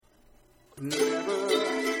Never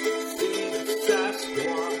see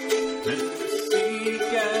Sasquatch, then seek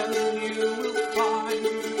and you will find,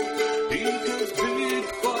 because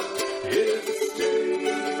Bigfoot is a state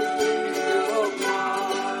of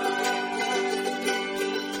mind.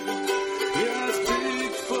 Yes,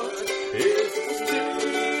 Bigfoot is a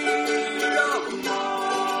state of mind.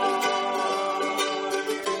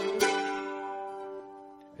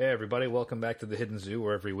 Hey everybody, welcome back to the Hidden Zoo,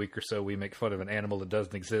 where every week or so we make fun of an animal that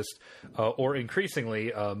doesn't exist, or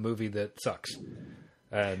increasingly a movie that sucks.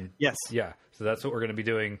 And yes, yeah, so that's what we're going to be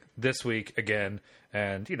doing this week again,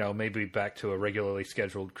 and maybe back to a regularly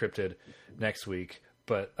scheduled cryptid next week.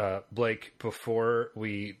 But Blake, before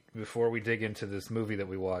we dig into this movie that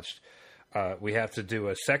we watched, we have to do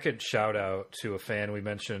a second shout out to a fan we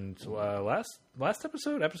mentioned last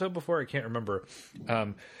episode before, I can't remember.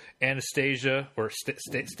 Anastasia or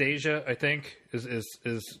Stasia, I think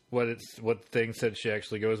is what the thing said she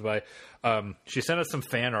actually goes by. She sent us some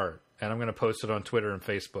fan art, and I'm going to post it on Twitter and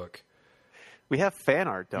Facebook. We have fan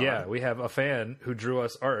art, Don. Yeah, we have a fan who drew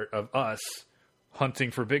us art of us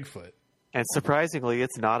hunting for Bigfoot. And surprisingly,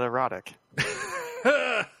 it's not erotic.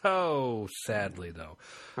 Oh, sadly though.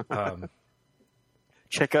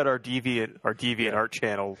 Check out our deviant art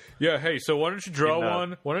channel. Yeah, hey, so why don't you draw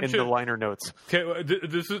one? Why don't in the liner notes? Okay,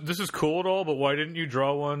 this is cool at all, but why didn't you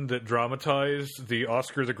draw one that dramatized the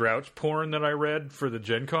Oscar the Grouch porn that I read for the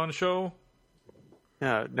Gen Con show?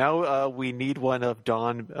 Yeah, now we need one of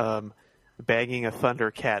Dawn banging a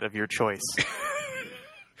Thundercat of your choice.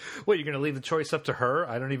 What, you're going to leave the choice up to her?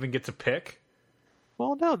 I don't even get to pick?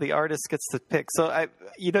 Well, no, the artist gets to pick. So,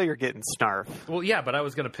 you're getting Snarf. Well, yeah, but I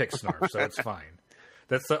was going to pick Snarf, so it's fine.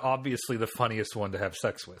 That's obviously the funniest one to have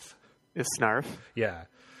sex with. Is Snarf? Yeah.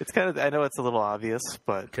 It's kind of, I know it's a little obvious,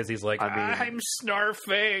 but... Because he's like, I'm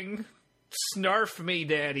snarfing. Snarf me,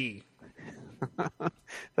 daddy.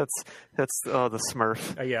 that's the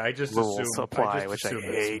Smurf. Yeah, I just rules assume apply, which I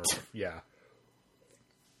hate. Yeah.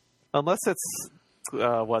 Unless it's,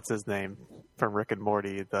 what's his name from Rick and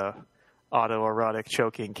Morty, the autoerotic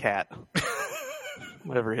choking cat.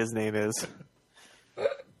 Whatever his name is.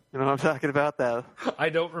 You know what I'm talking about? That I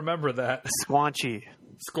don't remember that. Squanchy.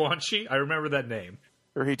 Squanchy? I remember that name.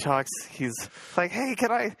 Or he talks, he's like, hey,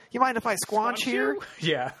 you mind if I squanch here?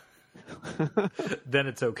 Yeah. Then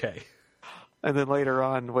it's okay. And then later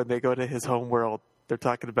on, when they go to his home world, they're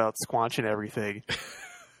talking about squanching everything.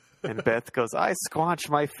 And Beth goes, I squanch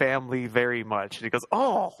my family very much. And he goes,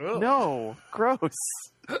 oh, no, gross.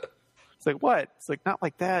 It's like, what? It's like, not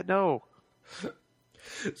like that, no.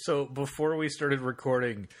 So before we started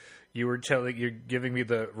recording, you're giving me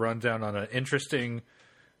the rundown on an interesting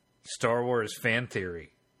Star Wars fan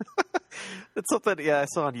theory. It's something, I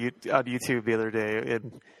saw on YouTube the other day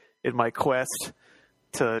in my quest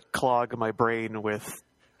to clog my brain with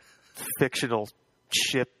fictional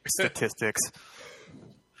ship statistics,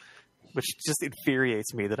 which just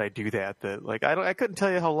infuriates me that I do that. That like I couldn't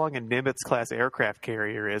tell you how long a Nimitz class aircraft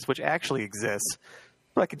carrier is, which actually exists.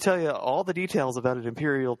 But I can tell you all the details about an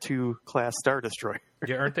Imperial II class Star Destroyer.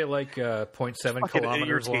 Yeah, aren't they like 0.7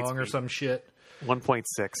 kilometers long or some shit? 1.6.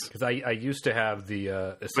 Because I used to have the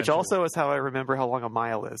essential... Which also is how I remember how long a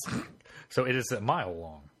mile is. So it is a mile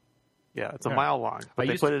long. Yeah, it's a mile long. But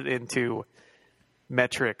they put it into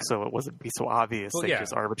metric so it wasn't be so obvious. Well, they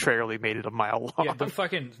just arbitrarily made it a mile long.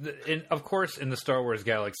 Yeah, of course, in the Star Wars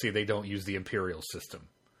galaxy, they don't use the Imperial system.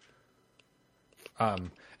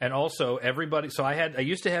 And also everybody, so I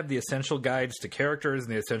used to have the essential guides to characters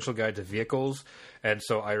and the essential guide to vehicles. And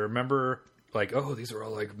so I remember like, oh, these are all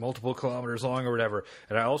like multiple kilometers long or whatever.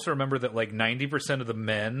 And I also remember that like 90% of the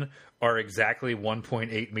men are exactly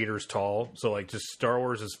 1.8 meters tall. So like just Star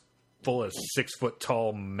Wars is full of 6 foot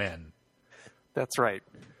tall men. That's right.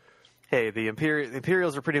 Hey, the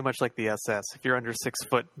Imperials are pretty much like the SS. If you're under 6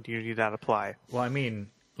 foot, you need not apply. Well, I mean,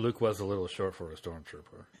 Luke was a little short for a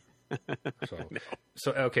stormtrooper.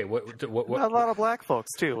 So okay. What? Not a lot of black folks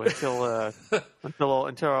too until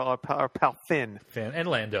our pal Finn and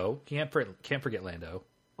Lando. Can't forget Lando.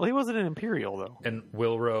 Well, he wasn't an Imperial though. And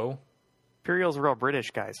Wilro. Imperials are all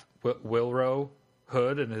British guys. Wilro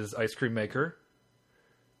Hood and his ice cream maker.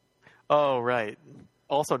 Oh right.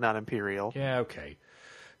 Also not Imperial. Yeah. Okay.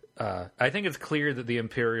 I think it's clear that the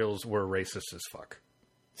Imperials were racist as fuck.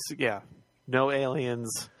 So, yeah. No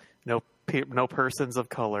aliens. No persons of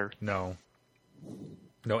color. No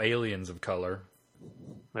aliens of color.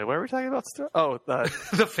 Wait, what are we talking about?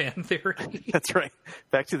 The fan theory. That's right.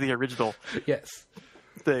 Back to the original. Yes.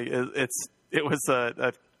 Thing. It was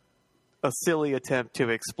a silly attempt to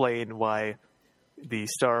explain why the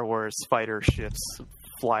Star Wars fighter ships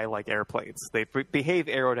fly like airplanes. They behave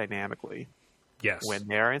aerodynamically. Yes. When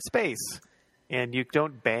they are in space. and you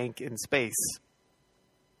don't bank in space.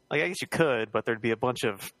 Like, I guess you could, but there'd be a bunch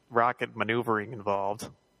of rocket maneuvering involved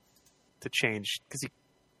to change, because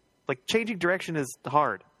changing direction is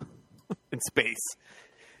hard in space.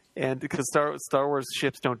 And because Star Wars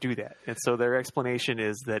ships don't do that. And so their explanation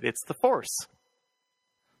is that it's the Force.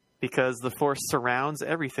 Because the Force surrounds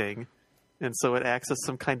everything, and so it acts as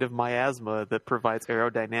some kind of miasma that provides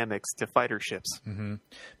aerodynamics to fighter ships.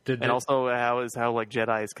 Mm-hmm. Also how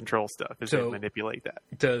Jedis control stuff, is they manipulate that.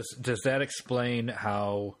 Does that explain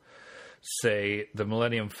how, say, the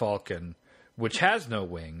Millennium Falcon, which has no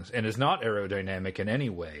wings and is not aerodynamic in any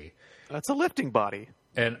way... That's a lifting body.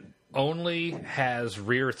 And only has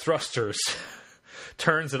rear thrusters,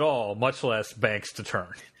 turns at all, much less banks to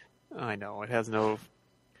turn. I know. It has no...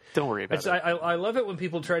 Don't worry about it. I love it when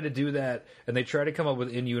people try to do that, and they try to come up with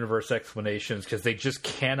in-universe explanations, because they just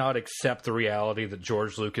cannot accept the reality that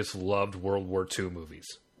George Lucas loved World War II movies.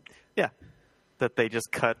 Yeah. That they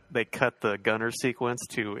just cut the gunner sequence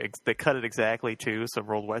they cut it exactly to some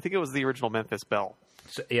World War. I think it was the original Memphis Belle.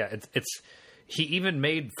 So, yeah, he even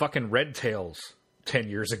made fucking Red Tails 10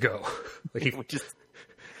 years ago.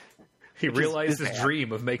 He realized his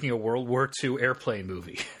dream of making a World War II airplane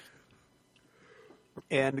movie.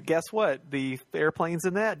 And guess what? The airplanes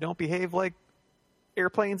in that don't behave like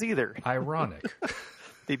airplanes either. Ironic.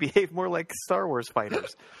 They behave more like Star Wars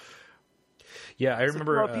fighters. Yeah, I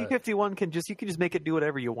remember... P-51 can just make it do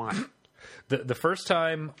whatever you want. The first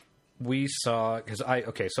time we saw...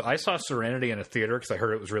 So I saw Serenity in a theater because I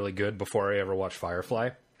heard it was really good before I ever watched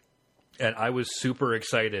Firefly. And I was super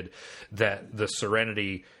excited that the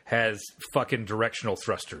Serenity has fucking directional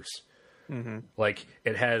thrusters. Mm-hmm. Like,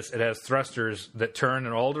 it has thrusters that turn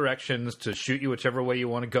in all directions to shoot you whichever way you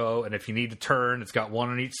want to go. And if you need to turn, it's got one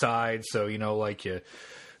on each side. So, you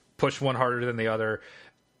push one harder than the other.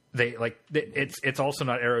 It's also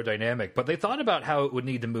not aerodynamic, but they thought about how it would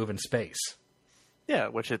need to move in space. Yeah,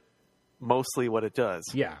 which it mostly what it does.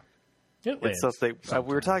 Yeah. It lands we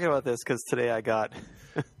were talking about this because today I got,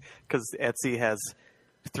 because Etsy has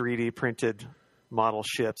 3D printed model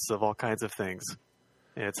ships of all kinds of things.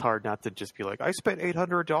 And it's hard not to just be like, I spent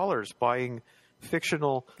 $800 buying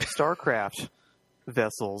fictional StarCraft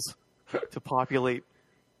vessels to populate.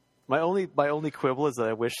 My only quibble is that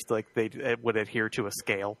I wish they would adhere to a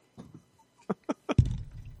scale.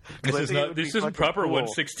 This isn't proper cool.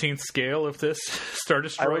 1/16th scale of this Star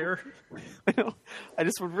Destroyer. I know. I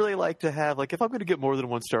just would really like to have, if I'm going to get more than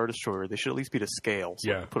one Star Destroyer, they should at least be to scale,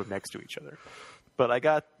 so I can put them next to each other. But I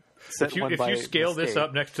got if you scale this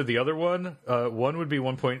up next to the other one, one would be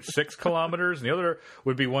 1.6 kilometers, and the other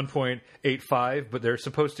would be 1.85, but they're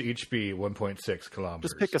supposed to each be 1.6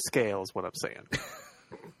 kilometers. Just pick a scale is what I'm saying.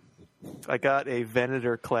 I got a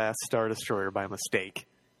Venator-class Star Destroyer by mistake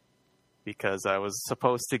because I was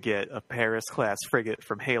supposed to get a Paris-class frigate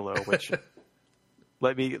from Halo, which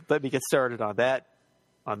let me get started on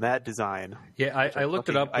that design. Yeah, I looked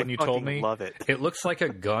it up when you told me. Love it. It looks like a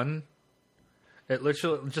gun. It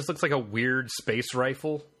literally just looks like a weird space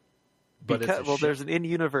rifle. But there's an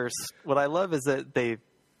in-universe. What I love is that the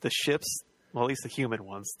ships, well, at least the human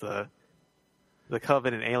ones, the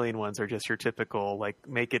Coven and Alien ones are just your typical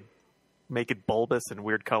make it bulbous and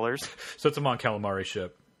weird colors. So it's a Mon Calamari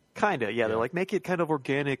ship. Kinda, yeah. They're make it kind of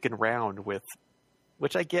organic and round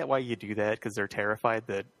which I get why you do that because they're terrified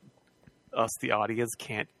that us, the audience,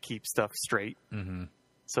 can't keep stuff straight. Mm-hmm.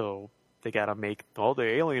 So they got to make all the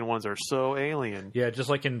alien ones are so alien. Yeah, just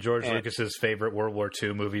like in George Lucas's favorite World War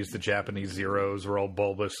II movies, the Japanese Zeros were all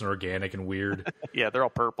bulbous and organic and weird. Yeah, they're all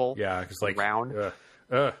purple. Yeah, because round.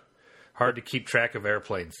 Hard to keep track of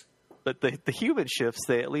airplanes. But the human ships,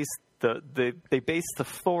 they at least they base the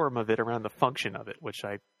form of it around the function of it, which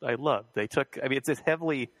I love. They took. I mean, it's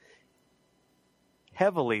heavily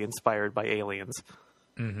inspired by Aliens.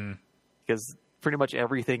 Mm-hmm. Because pretty much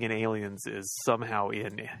everything in Aliens is somehow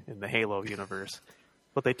in the Halo universe.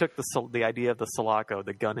 But they took the idea of the Sulaco,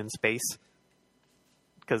 the gun in space.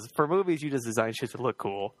 Because for movies, you just design shit to look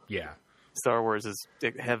cool. Yeah. Star Wars is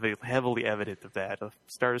heavily evident of that. A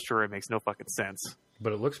Star Destroyer makes no fucking sense.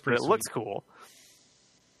 But it looks pretty sweet. It looks cool.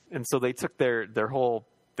 And so they took the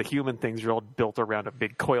human things are all built around a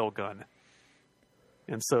big coil gun.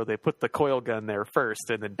 And so they put the coil gun there first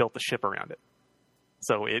and then built the ship around it.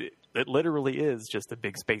 So it literally is just a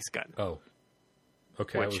big space gun. Oh,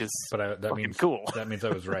 okay. That means cool. That means I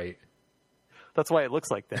was right. That's why it looks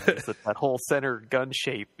like that. Is that whole center gun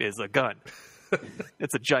shape is a gun.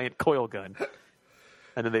 It's a giant coil gun,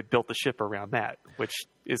 and then they built the ship around that, which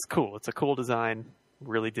is cool. It's a cool design.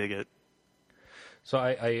 Really dig it. So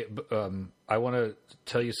I want to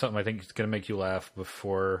tell you something I think is going to make you laugh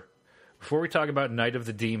before we talk about Night of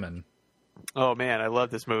the Demon. Oh man, I love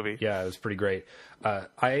this movie. Yeah, it was pretty great.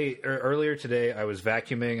 Earlier today, I was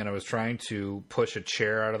vacuuming and I was trying to push a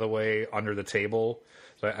chair out of the way under the table.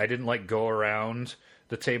 So I didn't go around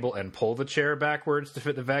the table and pull the chair backwards to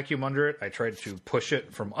fit the vacuum under it. I tried to push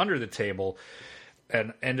it from under the table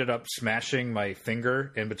and ended up smashing my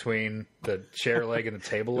finger in between the chair leg and the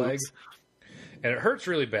table leg. And it hurts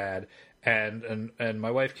really bad. And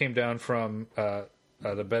my wife came down from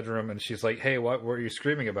the bedroom and she's like, "Hey, what were you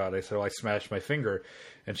screaming about?" I said, "Well, I smashed my finger."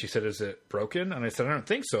 And she said, "Is it broken?" And I said, "I don't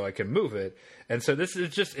think so. I can move it." And so this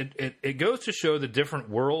is just it goes to show the different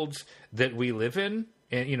worlds that we live in,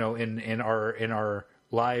 and in our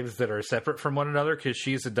lives that are separate from one another, because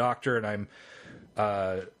she's a doctor and I'm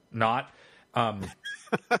not.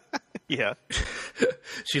 Yeah.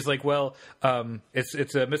 She's like, "Well,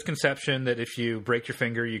 it's a misconception that if you break your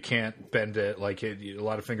finger, you can't bend it. A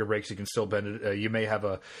lot of finger breaks, you can still bend it. You may have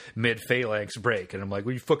a mid-phalanx break." And I'm like,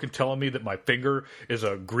 "Well, you fucking telling me that my finger is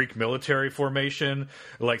a Greek military formation?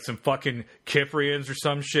 Like some fucking Cyprians or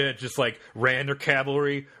some shit, just ran their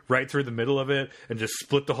cavalry right through the middle of it and just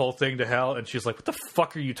split the whole thing to hell?" And she's like, "What the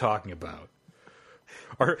fuck are you talking about?"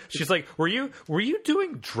 Or she's like, were you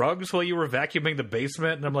doing drugs while you were vacuuming the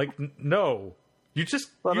basement? And I'm like, "No, you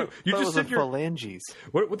just you just said your phalanges.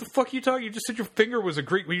 What the fuck are you talking? You just said your finger was a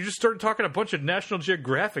Greek. Well, you just started talking a bunch of National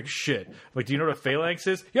Geographic shit. Do you know what a phalanx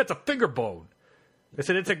is? Yeah, it's a finger bone." I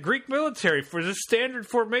said it's a Greek military for the standard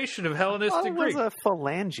formation of Hellenistic Greek. What was a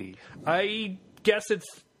phalange? I guess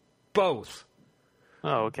it's both.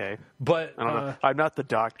 Oh, okay. But I don't know. I'm not the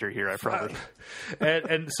doctor here. I probably.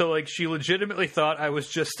 And so she legitimately thought I was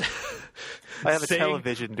just. I have a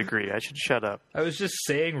television degree. I should shut up. I was just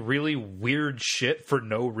saying really weird shit for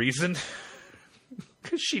no reason,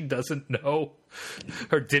 because she doesn't know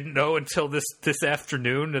or didn't know until this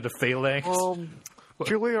afternoon that a phalanx.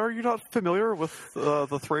 Julie, are you not familiar with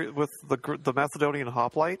the Macedonian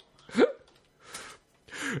hoplite?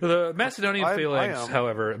 The Macedonian phalanx,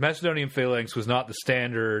 however, Macedonian phalanx was not the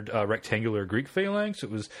standard rectangular Greek phalanx.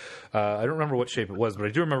 It was, I don't remember what shape it was, but I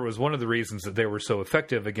do remember it was one of the reasons that they were so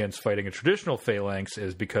effective against fighting a traditional phalanx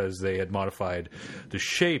is because they had modified the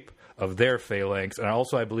shape of their phalanx. And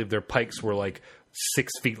also, I believe their pikes were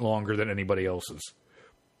 6 feet longer than anybody else's.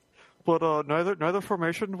 But neither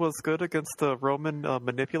formation was good against the Roman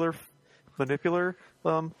manipular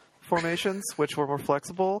formations, which were more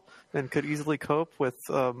flexible and could easily cope with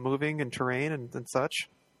moving and terrain and such.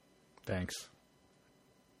 Thanks.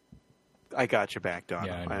 I got you back, Don.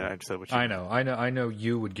 Yeah, I said what you I know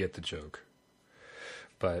you would get the joke,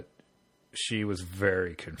 but she was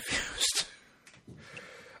very confused.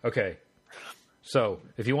 Okay, so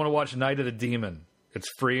if you want to watch Night of the Demon, it's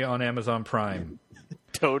free on Amazon Prime.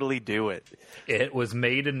 Totally do it. It was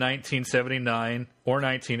made in 1979 or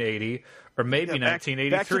 1980. Or maybe 1983.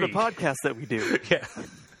 Back to the podcast that we do. Yeah.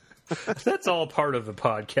 That's all part of the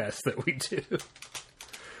podcast that we do.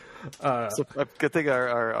 So a good thing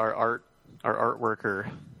our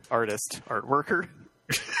artist worker.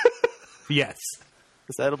 Yes.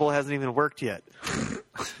 This edible hasn't even worked yet.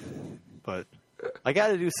 But I got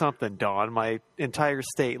to do something, Dawn. My entire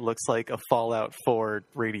state looks like a Fallout 4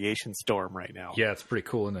 radiation storm right now. Yeah, it's pretty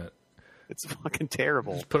cool, isn't it? It's fucking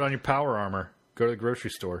terrible. Just put on your power armor. Go to the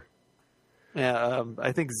grocery store. Yeah,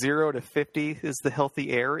 I think 0 to 50 is the healthy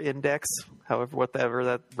air index, whatever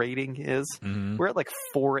that rating is. Mm-hmm. We're at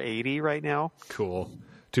 480 right now. Cool.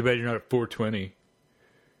 Too bad you're not at 420.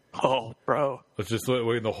 Oh, bro. Let's just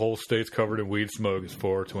wait. The whole state's covered in weed smoke. It's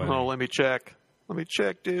 420. Oh, let me check,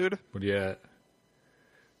 dude. What are you at?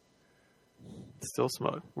 Still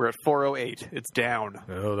smoke. We're at 408. It's down.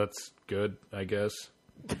 Oh, that's good, I guess.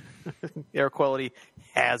 Air quality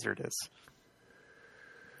hazardous.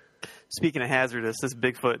 Speaking of hazardous, this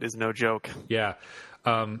Bigfoot is no joke. Yeah.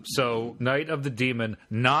 So Night of the Demon,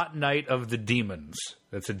 not Night of the Demons.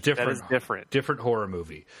 That's a different, different horror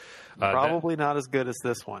movie. Probably not as good as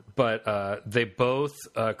this one. But they both,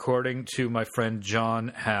 according to my friend John,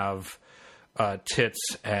 have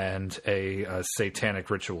tits and a satanic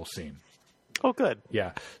ritual scene. Oh, good.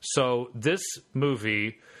 Yeah. So this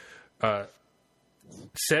movie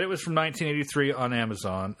said it was from 1983 on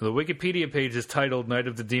Amazon. The Wikipedia page is titled Night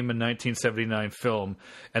of the Demon 1979 film.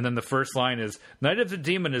 And then the first line is, Night of the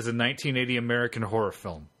Demon is a 1980 American horror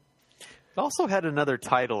film. It also had another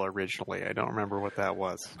title originally. I don't remember what that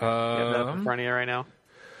was. You have that in front of you right now?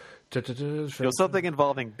 It was something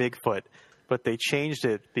involving Bigfoot, but they changed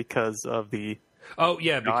it because of the... Oh,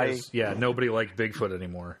 yeah, because nobody liked Bigfoot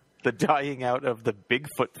anymore. The dying out of the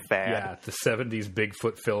Bigfoot fad. Yeah, the 70s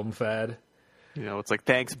Bigfoot film fad. You know, it's like,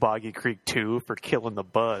 thanks, Boggy Creek 2, for killing the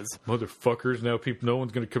buzz. Motherfuckers, now no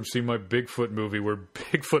one's going to come see my Bigfoot movie where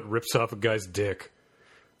Bigfoot rips off a guy's dick.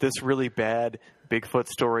 This really bad Bigfoot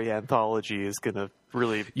story anthology is going to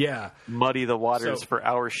really muddy the waters for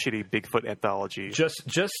our shitty Bigfoot anthology. Just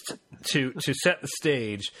to set the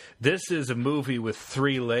stage, this is a movie with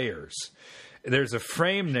 3 layers. There's a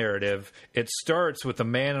frame narrative. It starts with a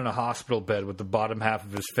man in a hospital bed with the bottom half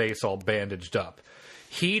of his face all bandaged up.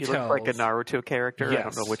 He tells, looks like a Naruto character. Yes. I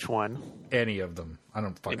don't know which one. Any of them. I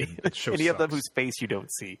don't fucking... Any of them whose face you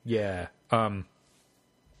don't see. Yeah.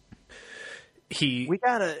 We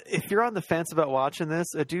gotta... If you're on the fence about watching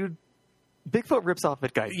this, a dude... Bigfoot rips off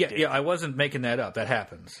that guy's dick. Yeah, I wasn't making that up. That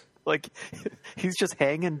happens. Like, he's just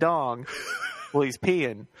hanging dong while he's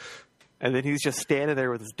peeing. And then he's just standing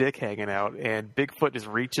there with his dick hanging out, and Bigfoot just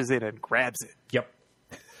reaches in and grabs it. Yep.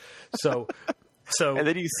 So... And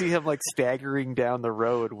then you see him like staggering down the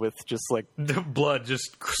road with just like the blood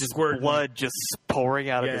just squirting, blood just pouring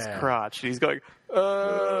out of his crotch. And he's going,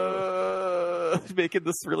 making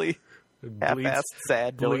this really half-assed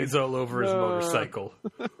sad noise. Bleeds all over his motorcycle.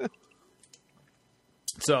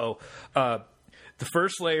 So, the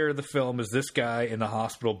first layer of the film is this guy in the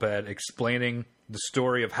hospital bed explaining the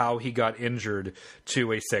story of how he got injured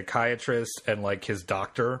to a psychiatrist and like his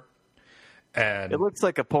doctor. And it looks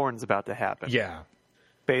like a porn's about to happen. Yeah.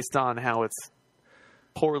 Based on how it's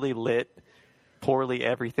poorly lit, poorly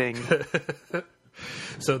everything.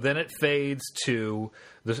 So then it fades to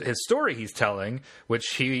his story he's telling,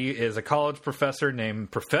 which he is a college professor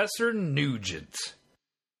named Professor Nugent.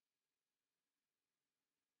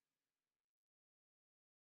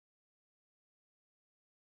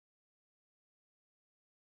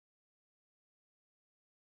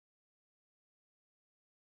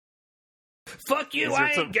 Fuck you,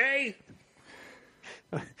 I ain't gay.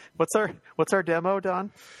 What's our demo,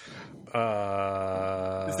 Don?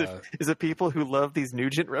 Is it people who love these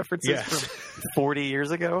Nugent references from 40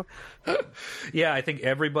 years ago? Yeah, I think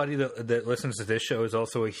everybody that listens to this show is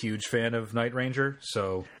also a huge fan of Night Ranger.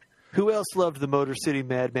 So, who else loved the Motor City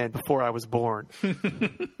Madman before I was born?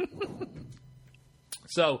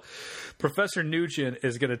 So, Professor Nugent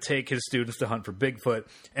is going to take his students to hunt for Bigfoot,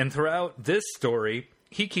 and throughout this story,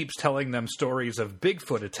 he keeps telling them stories of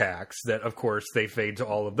Bigfoot attacks that, of course, they fade to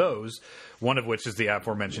all of those, one of which is the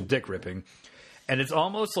aforementioned dick ripping. And it's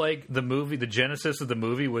almost like the genesis of the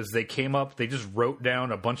movie was they just wrote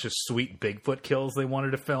down a bunch of sweet Bigfoot kills they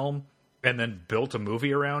wanted to film and then built a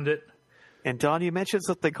movie around it. And Don, you mentioned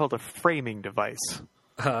something called a framing device.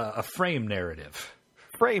 A frame narrative.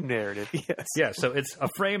 Frame narrative, yes. Yeah, so it's a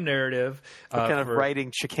frame narrative. What kind of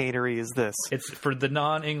writing chicanery is this? It's for the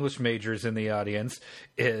non-English majors in the audience,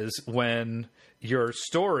 is when your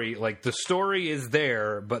story, like the story is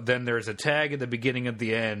there, but then there's a tag at the beginning and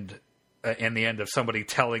the end, and the end of somebody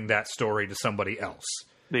telling that story to somebody else.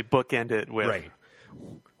 They bookend it with, right.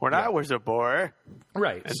 When I was a boy.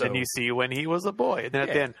 Right. And then you see when he was a boy. And then at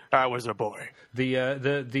the end, I was a boy. The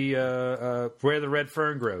Where the Red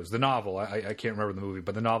Fern Grows, the novel, I can't remember the movie,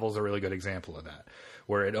 but the novel is a really good example of that,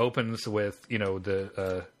 where it opens with,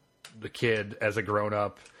 the kid as a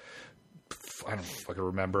grown-up. I don't fucking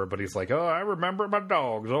remember, but he's like, oh, I remember my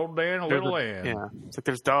dogs, old Dan and little Ann. Yeah, it's like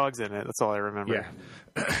there's dogs in it. That's all I remember.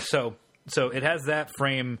 Yeah. So it has that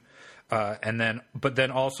frame. But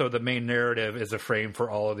then also the main narrative is a frame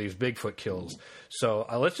for all of these Bigfoot kills. So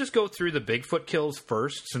let's just go through the Bigfoot kills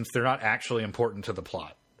first, since they're not actually important to the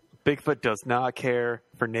plot. Bigfoot does not care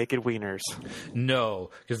for naked wieners. No,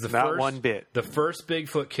 because not one bit. The first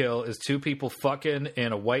Bigfoot kill is 2 people fucking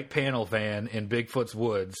in a white panel van in Bigfoot's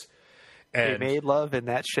woods. And they made love in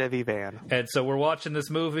that Chevy van. And so we're watching this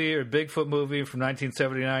movie, or Bigfoot movie from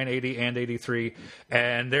 1979, 80, and 83,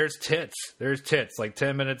 and there's tits. There's tits, like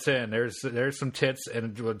 10 minutes in. There's some tits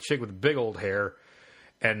and a chick with big old hair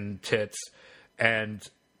and tits. And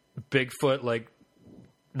Bigfoot, like,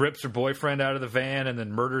 rips her boyfriend out of the van and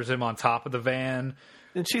then murders him on top of the van.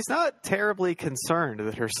 And she's not terribly concerned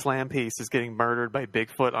that her slam piece is getting murdered by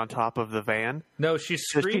Bigfoot on top of the van. No, she's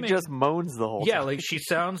screaming. She just moans the whole time. Yeah, like, she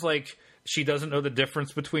sounds like she doesn't know the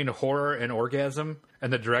difference between horror and orgasm,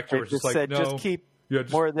 and the director was just like, said, no. Just keep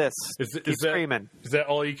more of this. Keep screaming. Is that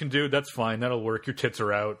all you can do? That's fine. That'll work. Your tits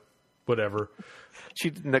are out. Whatever.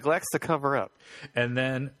 She neglects to cover up. And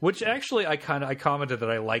then, which actually I commented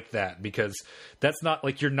that I like that, because that's not,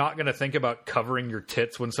 like, you're not going to think about covering your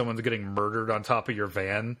tits when someone's getting murdered on top of your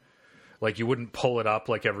van. Like, you wouldn't pull it up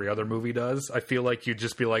like every other movie does. I feel like you'd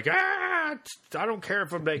just be like, I don't care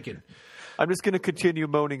if I'm naked. I'm just going to continue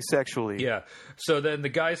moaning sexually. Yeah. So then the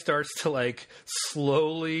guy starts to, like,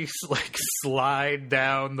 slowly, like, slide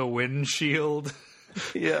down the windshield.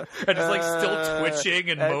 Yeah. And it's like still twitching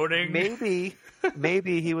and moaning.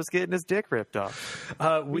 Maybe he was getting his dick ripped off.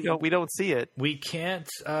 We don't see it. We can't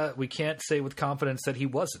say with confidence that he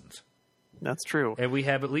wasn't. That's true. And we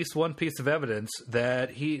have at least one piece of evidence that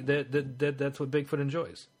that's what Bigfoot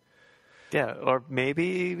enjoys. Yeah, or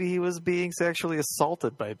maybe he was being sexually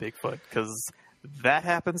assaulted by Bigfoot, because that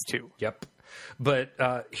happens too. Yep. But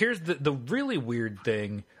here's the really weird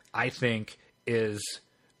thing, I think, is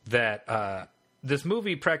that this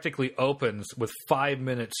movie practically opens with 5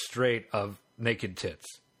 minutes straight of naked tits.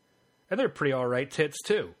 And they're pretty all right tits,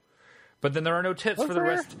 too. But then there are no tits for the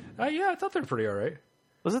rest. Yeah, I thought they were pretty all right.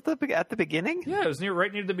 Was it at the beginning? Yeah, it was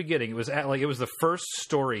right near the beginning. It was it was the first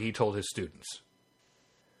story he told his students.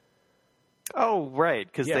 Oh, right,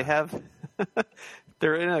 because Yeah. they have...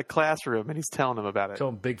 They're in a classroom, and he's telling them about it.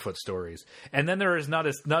 Telling Bigfoot stories. And then there is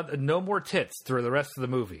no more tits through the rest of the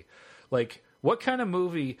movie. Like, what kind of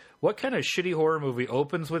shitty horror movie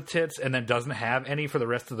opens with tits and then doesn't have any for the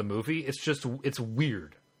rest of the movie? It's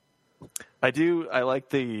weird. I like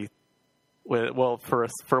the... Well,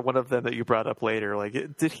 for one of them that you brought up later,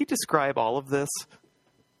 like, did he describe all of this?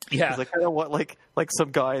 Yeah. Like, I don't want like some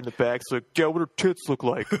guy in the back's like, yeah, what do tits look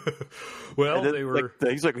like? Well, then, they were...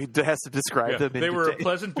 he's like, he has to describe them. They were a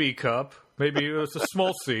pleasant B cup. Maybe it was a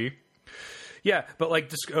small C. Yeah, but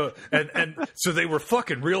like, and so they were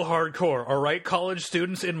fucking real hardcore. All right, college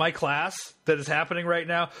students in my class that is happening right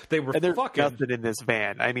now, they were fucking nothing in this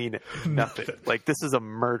van. I mean, nothing. Like, this is a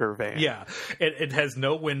murder van. Yeah, it has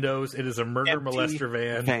no windows. It is a murder molester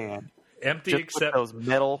van. Empty just except those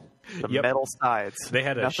metal sides. They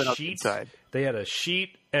had a Nothing else sheet. inside. They had a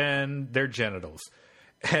sheet and their genitals.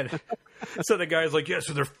 And so the guy's like, yeah,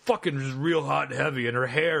 so they're fucking just real hot and heavy, and her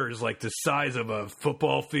hair is like the size of a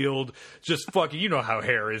football field. Just fucking, you know how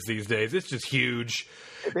hair is these days. It's just huge.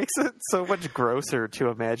 It makes it so much grosser to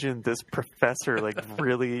imagine this professor like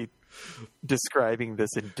really describing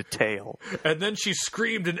this in detail. And then she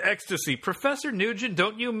screamed in ecstasy, Professor Nugent,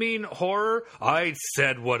 don't you mean horror? I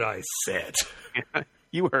said what I said.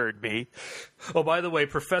 You heard me. Oh, by the way,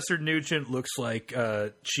 Professor Nugent looks like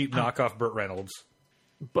cheap knockoff Burt Reynolds.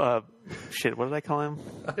 Shit, what did I call him?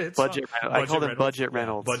 Budget I called him Budget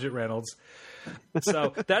Reynolds. Yeah, Budget Reynolds.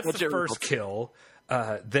 So that's the Budget first kill.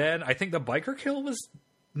 Then I think the biker kill was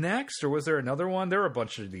next, or was there another one? There were a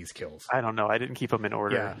bunch of these kills. I don't know. I didn't keep them in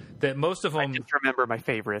order. Yeah, that most of them. I just remember my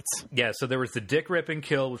favorites. Yeah, so there was the dick ripping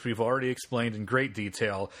kill, which we've already explained in great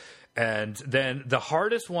detail, and then the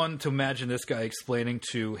hardest one to imagine this guy explaining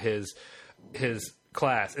to his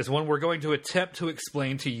class is one we're going to attempt to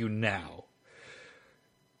explain to you now.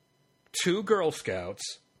 2 Girl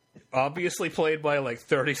Scouts, obviously played by like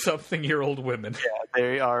 30-something-year-old women. Yeah,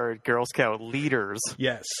 they are Girl Scout leaders.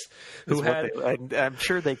 Yes, I'm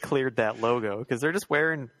sure they cleared that logo because they're just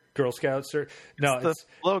wearing Girl Scouts. the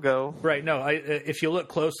logo. Right. No, if you look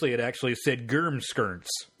closely, it actually said Germ Skirts.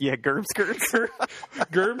 Yeah, Germ skirts.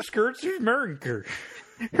 Germ Skirts or Mernker.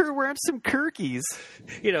 We're wearing some Kirkies.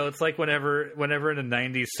 You know, it's like whenever in a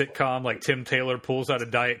 90s sitcom, like Tim Taylor pulls out a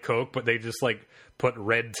Diet Coke, but they just like put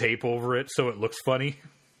red tape over it so it looks funny.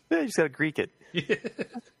 Yeah, you just gotta Greek it. Yeah.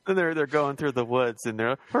 And they're going through the woods and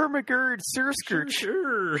they're Hermagerd, Surskirt.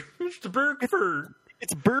 Sure. It's the Bigfoot.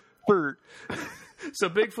 It's Bigfoot. So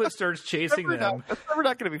Bigfoot starts chasing them. That's never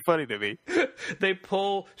not going to be funny to me. They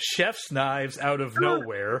pull chef's knives out of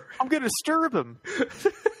nowhere. I'm going to stir them.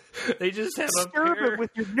 They just have stir them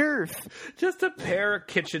with your Nerf. Just a pair of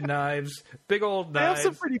kitchen knives, big old knives. They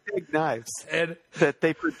have some pretty big knives and that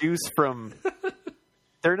they produce from.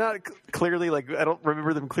 They're not clearly like I don't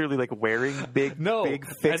remember them clearly like wearing big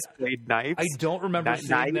fixed blade knives. I don't remember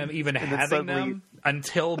seeing them even having them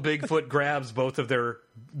until Bigfoot grabs both of their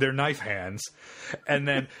knife hands and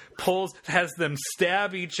then has them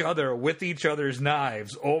stab each other with each other's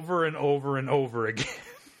knives over and over and over again.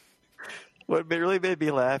 What really made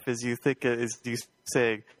me laugh is you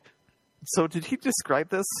saying, so did he describe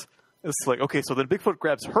this? It's like, okay, so then Bigfoot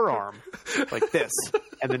grabs her arm like this,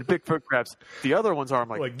 and then Bigfoot grabs the other one's arm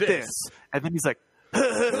like this. And then he's like,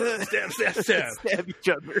 stab. Stab each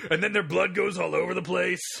other. And then their blood goes all over the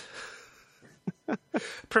place.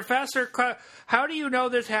 Professor, how do you know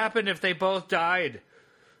this happened if they both died?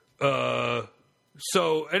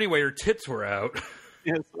 So anyway, her tits were out.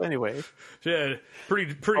 Yeah, so anyway. Yeah,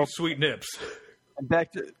 pretty sweet nips. And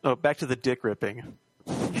back to the dick ripping.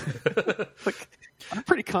 Like, I'm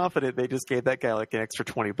pretty confident they just gave that guy like an extra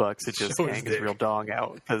 $20 to just hang his real dong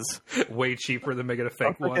out because way cheaper than making a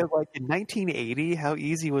fake one. Like in 1980, how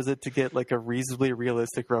easy was it to get like a reasonably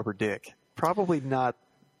realistic rubber dick? Probably not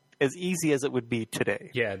as easy as it would be today.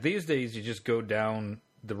 Yeah, these days you just go down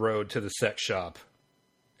the road to the sex shop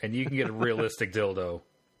and you can get a realistic dildo,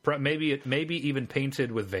 maybe even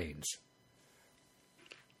painted with veins.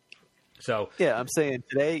 So Yeah, I'm saying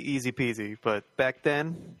today, easy peasy, but back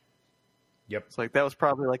then, yep. it's like that was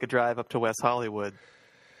probably like a drive up to West Hollywood,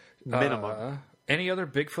 minimum. Any other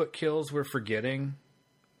Bigfoot kills we're forgetting?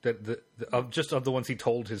 Of the ones he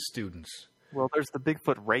told his students. Well, there's the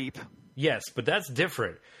Bigfoot rape. Yes, but that's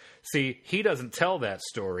different. See, he doesn't tell that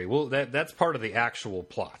story. Well, that's part of the actual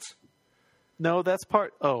plot. No, that's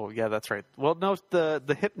part. Oh, yeah, that's right. Well, no,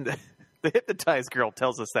 the hypnotized girl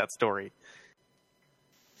tells us that story.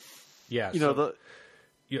 Yeah, You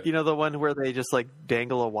know the one where they just like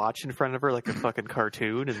dangle a watch in front of her like a fucking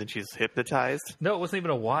cartoon, and then she's hypnotized. No, it wasn't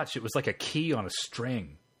even a watch. It was like a key on a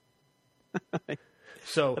string.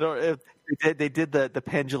 So They did the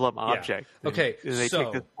pendulum object. Okay, and they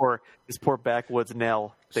so take this poor backwoods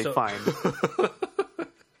Nell they find.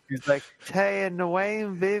 He's like, "Hey, and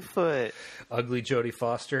Wayne Bigfoot." Ugly Jodie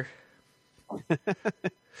Foster.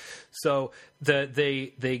 So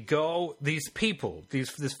they go, these people,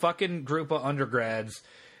 this fucking group of undergrads,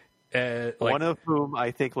 One of whom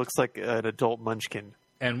I think looks like an adult munchkin.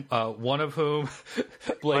 And one of whom,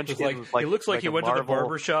 Blake was like, he looks like he went to the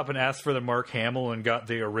barber shop and asked for the Mark Hamill and got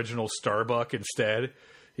the original Starbuck instead.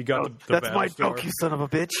 He got the that's my joke, you son of a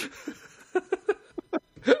bitch.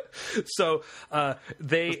 So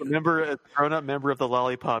they a grown-up member of the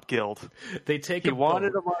Lollipop Guild. They take he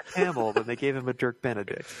wanted a Mark Hamill, but they gave him a Dirk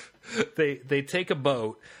Benedict. They take a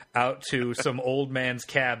boat out to some old man's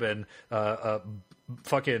cabin,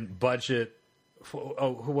 fucking budget.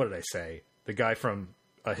 Oh, what did I say? The guy from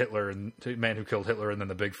Hitler and the man who killed Hitler and then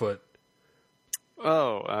the Bigfoot.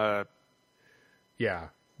 Yeah,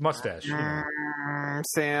 mustache. You know.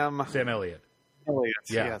 Sam Elliott.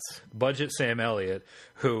 Yeah. Yes. Budget Sam Elliott,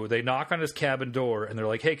 who they knock on his cabin door and they're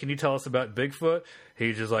like, "Hey, can you tell us about Bigfoot?"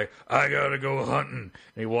 He's just like, "I gotta go hunting." And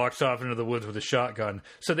he walks off into the woods with a shotgun.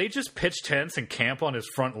 So they just pitch tents and camp on his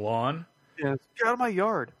front lawn. Yeah, get out of my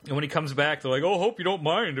yard. And when he comes back, they're like, "Oh, hope you don't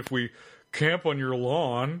mind if we camp on your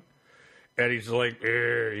lawn." And he's like,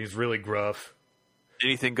 he's really gruff.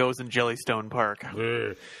 Anything goes in Jellystone Park.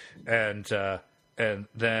 And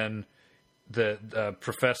then the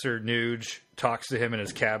Professor Nuge talks to him in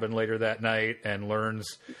his cabin later that night and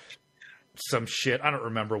learns some shit. I don't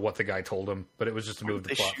remember what the guy told him, but it was just to move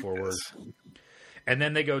the plot forward. And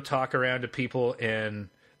then they go talk around to people in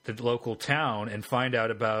the local town and find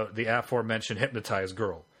out about the aforementioned hypnotized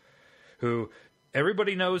girl, who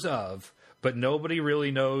everybody knows of, but nobody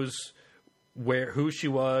really knows who she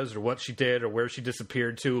was or what she did or where she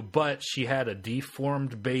disappeared to. But she had a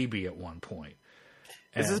deformed baby at one point.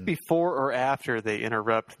 Is this before or after they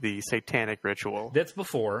interrupt the satanic ritual? That's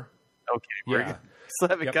before. Okay, we still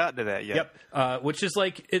haven't gotten to that yet. Yep. Which is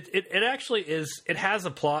like it actually is. It has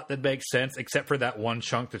a plot that makes sense, except for that one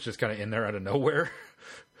chunk that's just kind of in there out of nowhere.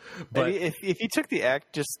 But if you took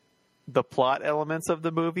just the plot elements of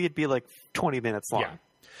the movie, it'd be like 20 minutes long. Yeah.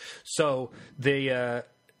 So they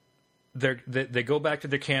go back to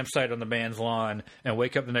their campsite on the man's lawn and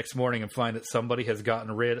wake up the next morning and find that somebody has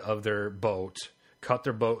gotten rid of their boat, cut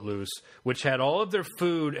their boat loose, which had all of their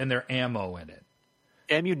food and their ammo in it.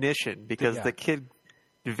 Ammunition, because the kid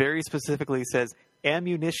very specifically says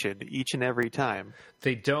ammunition each and every time.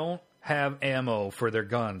 They don't have ammo for their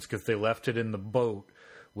guns because they left it in the boat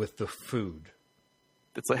with the food.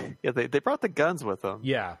 It's like they brought the guns with them.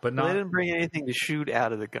 Yeah, but they didn't bring anything to shoot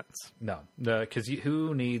out of the guns. No, because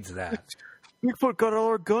who needs that? Bigfoot got all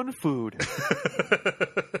our gun food.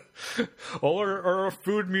 All our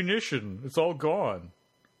food munition. It's all gone.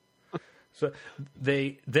 So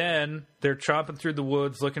they're chomping through the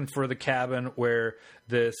woods looking for the cabin where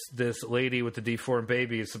this lady with the deformed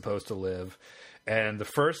baby is supposed to live. And the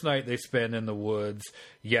first night they spend in the woods,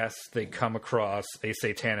 yes, they come across a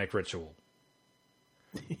satanic ritual.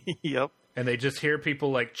 Yep. And they just hear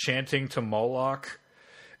people like chanting to Moloch,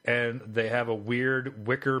 and they have a weird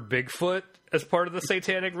wicker Bigfoot as part of the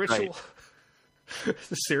satanic ritual. Right.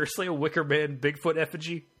 Seriously, a wicker man Bigfoot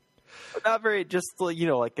effigy? Not very, just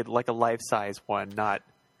like a life size one, not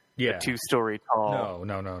a 2-story tall.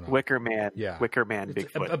 No. Wicker man. Yeah. Wicker man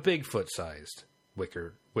Bigfoot. A Bigfoot sized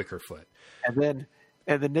wicker foot.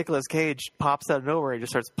 And then Nicolas Cage pops out of nowhere and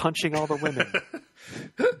just starts punching all the women.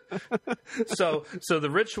 So the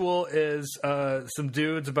ritual is some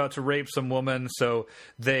dudes about to rape some woman. So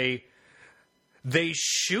they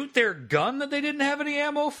shoot their gun that they didn't have any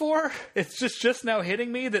ammo for. It's just now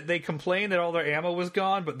hitting me that they complained that all their ammo was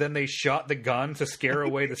gone, but then they shot the gun to scare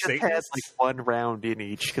away the Satanists. Had like one round in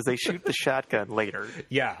each because they shoot the shotgun later.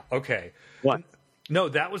 Yeah. Okay. What? No,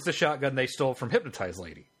 that was the shotgun they stole from Hypnotized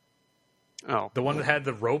Lady. Oh, the one that had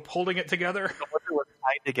the rope holding it together.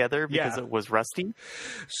 tied together because Yeah. it was rusty.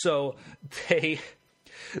 So they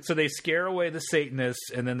scare away the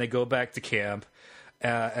Satanists, and then they go back to camp.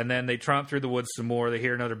 And then they tromp through the woods some more. They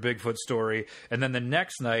hear another Bigfoot story. And then the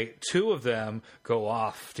next night, two of them go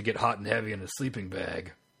off to get hot and heavy in a sleeping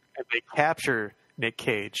bag. And they capture Nick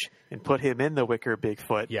Cage and put him in the wicker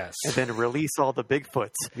Bigfoot. Yes. And then release all the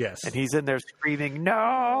Bigfoots. Yes. And he's in there screaming,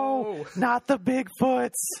 "No, not the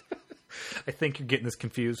Bigfoots! I think you're getting this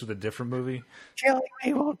confused with a different movie. Killing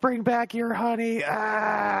me won't bring back your honey.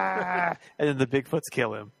 Ah!" And then the Bigfoots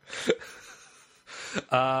kill him.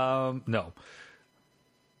 No.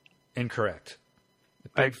 Incorrect.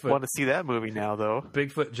 I want to see that movie now, though.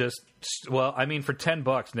 Bigfoot just... Well, I mean, for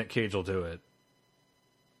 $10, Nick Cage will do it.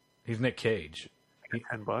 He's Nick Cage.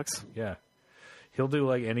 $10. Yeah. He'll do,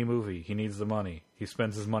 like, any movie. He needs the money. He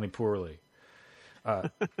spends his money poorly.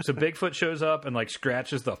 So Bigfoot shows up and, like,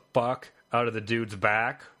 scratches the fuck out of the dude's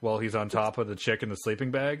back while he's on top of the chick in the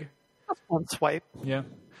sleeping bag. That's one swipe. Yeah.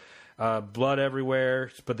 Blood everywhere,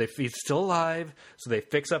 but he's still alive, so they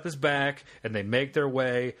fix up his back, and they make their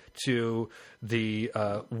way to the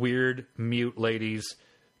weird mute lady's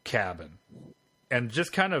cabin. And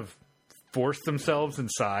just kind of force themselves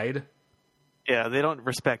inside. Yeah, they don't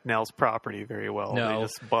respect Nell's property very well. No. They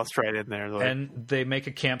just bust right in there. Like, And they make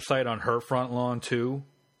a campsite on her front lawn, too.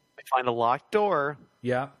 they find a locked door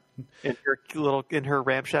Yeah. in her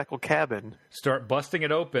ramshackle cabin. Start busting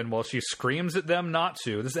it open while she screams at them not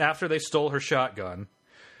to. This is after they stole her shotgun.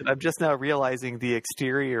 And I'm just now realizing the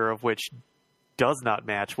exterior of which does not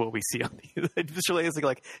match what we see on the. I'm just realizing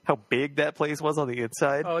like how big that place was on the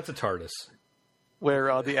inside. Oh, it's a TARDIS.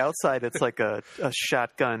 Where on the outside it's like a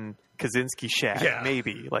shotgun Kaczynski shack, Yeah.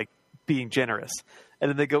 maybe, like being generous. And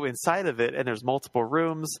then they go inside of it, and there's multiple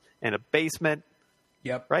rooms and a basement.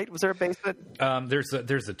 Yep. Right? Was there a basement?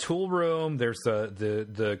 There's a tool room. There's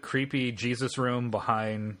the creepy Jesus room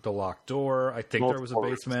behind the locked door. I think there was a Multiple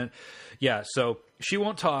basement. Yeah. So she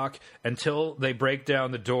won't talk until they break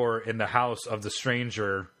down the door in the house of the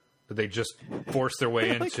stranger that they just force their way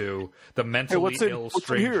into. The Hey, mentally what's in ill here?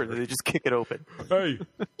 stranger. They just kick it open.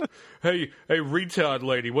 Hey, retard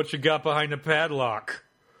lady, what you got behind the padlock?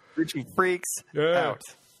 Richie freaks Yeah. out.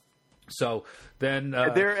 So then, And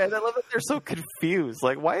I love that they're so confused.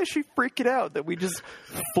 Like, why is she freaking out that we just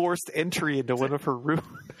forced entry into one of her rooms?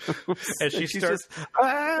 and she she's starts.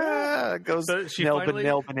 just goes So she Nell finally-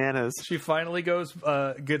 bananas. She finally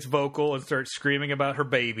gets vocal and starts screaming about her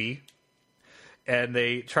baby. And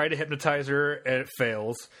they try to hypnotize her, and it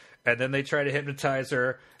fails. And then they try to hypnotize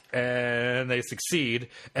her, and they succeed.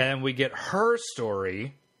 And we get her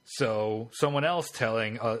story. So someone else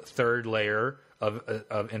telling a third layer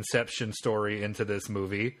of Inception story into this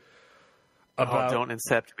movie. About Don't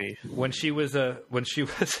incept me. when she was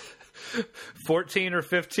 14 or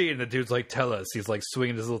 15, the dude's like, tell us. He's like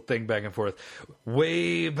swinging his little thing back and forth.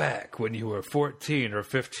 Way back when you were 14 or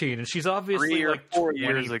 15. And she's obviously 3 or like 4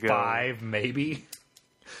 years 25, maybe.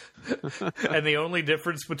 And the only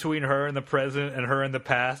difference between her in the present and her in the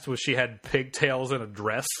past was she had pigtails and a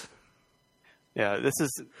dress. Yeah, this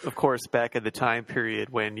is, of course, back in the time period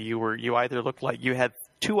when you either looked like you had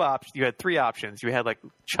you had 3 options. You had like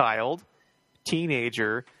child,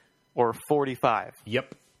 teenager, or 45.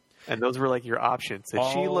 Yep. And those were like your options. And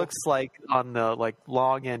she All- looks like on the like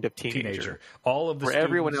long end of teenager. All of the Where students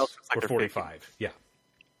everyone else looks like were they're 45. Yeah.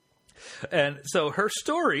 And so her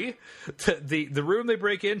story, the room they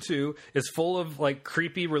break into is full of like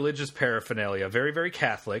creepy religious paraphernalia, very, very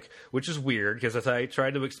Catholic, which is weird because as I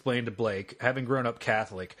tried to explain to Blake, having grown up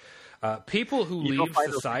Catholic, people who You don't leave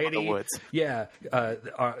find those people in society, the woods.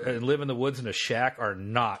 and live in the woods in a shack are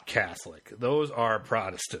not Catholic. Those are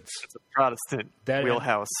Protestants. It's a Protestant That-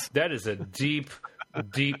 wheelhouse. That is a deep,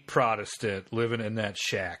 deep Protestant living in that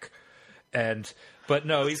shack. But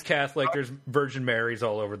no, he's Catholic. There's Virgin Marys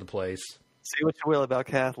all over the place. Say what you will about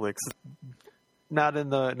Catholics. Not in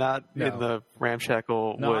the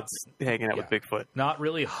ramshackle Not- woods hanging out with yeah. Bigfoot. Not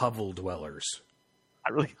really hovel dwellers.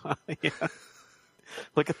 Not really. Yeah.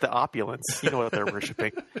 Look at the opulence. You know what they're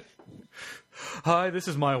worshiping. Hi, this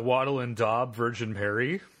is my Waddle and Daub Virgin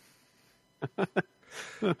Mary.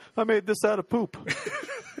 I made this out of poop.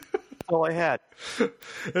 That's all I had.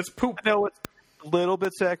 It's poop. I know it's a little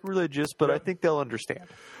bit sacrilegious, but I think they'll understand.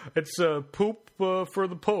 It's poop for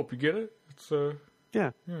the Pope. You get it? It's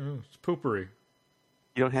Yeah. it's poopery.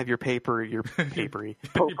 You don't have your papery. Popery.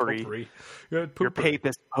 Yeah, Your poopery.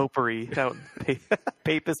 papist popery.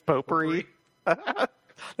 Papist popery.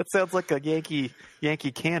 That sounds like a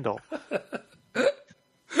Yankee candle.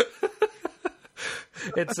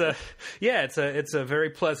 It's a very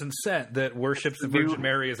pleasant scent that worships the Virgin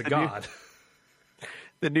Mary as a god.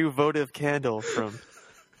 The new votive candle from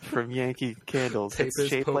from Yankee Candles. Tape It's is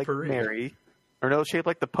shaped like potpourri. Mary. Or no, shaped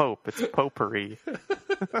like the Pope. It's potpourri.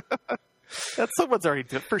 That's someone's already...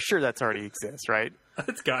 For sure that's already exists, right?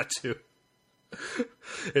 It's got to.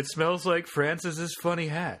 It smells like Francis's funny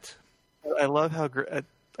hat. I love how...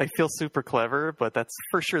 I feel super clever, but that's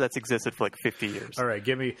for sure that's existed for like 50 years. All right,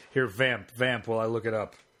 give me... Here, vamp while I look it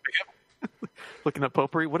up. Looking at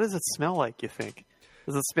potpourri, what does it smell like, you think?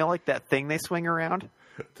 Does it smell like that thing they swing around?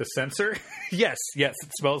 The censer? Yes, it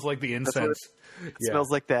smells like the incense. It smells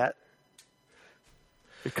like that.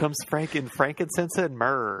 It comes frankincense and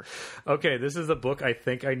myrrh. Okay, this is a book I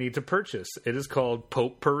think I need to purchase. It is called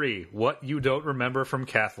Potpourri, What You Don't Remember from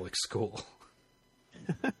Catholic School.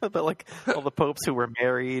 But like all the popes who were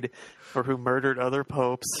married or who murdered other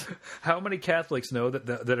popes. How many Catholics know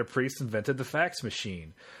that a priest invented the fax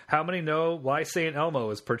machine? How many know why St. Elmo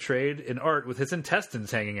is portrayed in art with his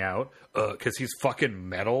intestines hanging out? Because he's fucking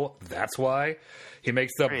metal, that's why. He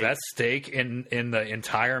makes the best steak in the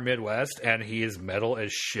entire Midwest, and he is metal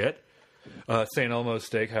as shit. St. Elmo's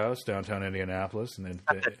Steakhouse, downtown Indianapolis. And then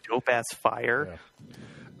That dope-ass fire.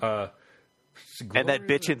 Yeah. And that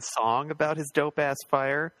bitchin' song about his dope-ass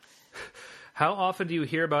fire. How often do you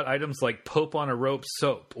hear about items like Pope on a Rope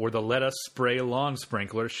soap or the Let Us Spray lawn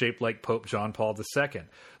sprinkler shaped like Pope John Paul II?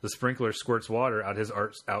 The sprinkler squirts water out his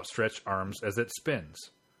outstretched arms as it spins.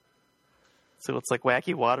 So it's like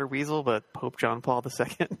Wacky Water Weasel, but Pope John Paul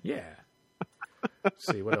II. Yeah. Let's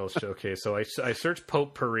see, what else? Okay, so I searched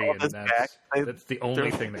Potpourri, and that's the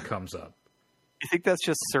only thing that comes up. You think that's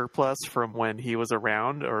just surplus from when he was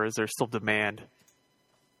around, or is there still demand?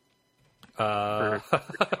 The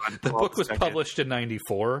book was published in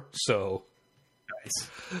 1994, so... Nice.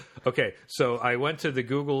 Okay, so I went to the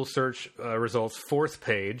Google search results fourth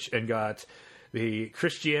page and got the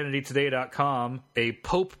ChristianityToday.com, a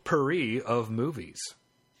potpourri of movies.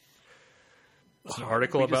 It's an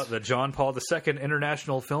article about the John Paul II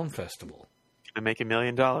International Film Festival. To make $1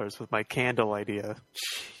 million with my candle idea.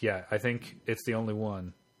 Yeah, I think it's the only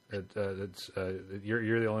one. You're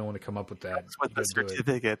the only one to come up with that. That's with the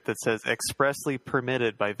certificate that says expressly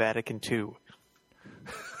permitted by Vatican II.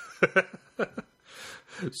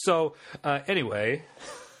 So anyway,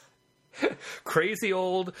 crazy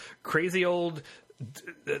old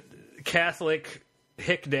Catholic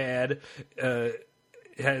hick dad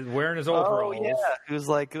wearing his overalls. Oh yeah, he was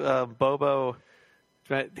like Bobo.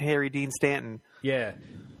 Harry Dean Stanton. Yeah.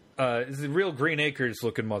 He's a real Green Acres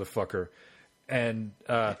looking motherfucker. And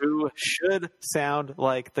who should sound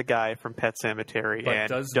like the guy from Pet Sematary and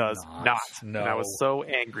does not. No. And I was so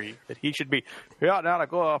angry that he should be, you ought not to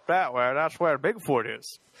go up that way. That's where Bigfoot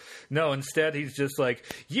is. No, instead he's just like,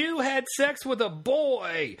 you had sex with a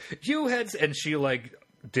boy. And she like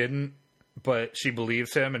didn't, but she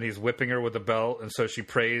believes him, and he's whipping her with a belt, and so she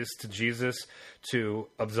prays to Jesus to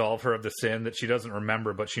absolve her of the sin that she doesn't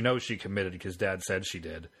remember, but she knows she committed because Dad said she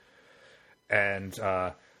did. And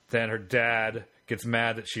then her dad gets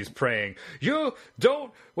mad that she's praying.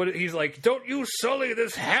 He's like, don't you sully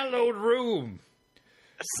this hallowed room.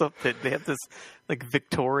 Something. They have this like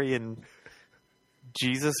Victorian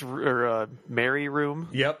Jesus or Mary room.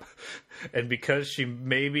 Yep. And because she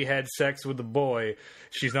maybe had sex with the boy,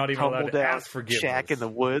 she's not even allowed to ask forgiveness. Shack in the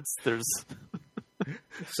woods. There's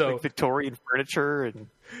so like Victorian furniture, and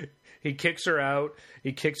he kicks her out.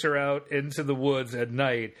 He kicks her out into the woods at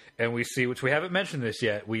night, and we see, which we haven't mentioned this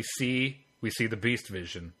yet. We see the beast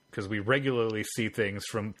vision because we regularly see things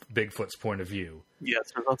from Bigfoot's point of view. Yes,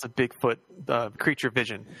 there's lots of Bigfoot creature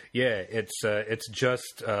vision. Yeah, it's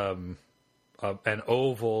just an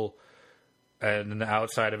oval, and the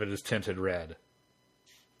outside of it is tinted red.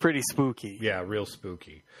 Pretty spooky. Yeah, real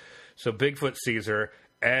spooky. So Bigfoot sees her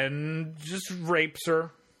and just rapes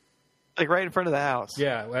her. Like right in front of the house.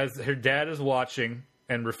 Yeah, as her dad is watching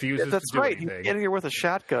and refuses to do anything. He's getting her with a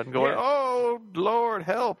shotgun going, oh, Lord,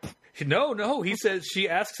 help. No, he says, she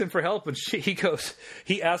asks him for help, and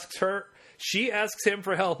she asks him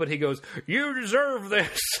for help, and he goes, you deserve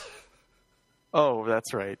this. Oh,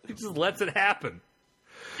 that's right. He just lets it happen.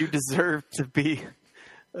 You deserve to be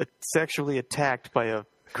sexually attacked by a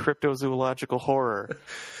cryptozoological horror.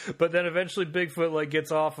 But then eventually Bigfoot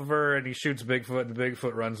gets off of her, and he shoots Bigfoot, and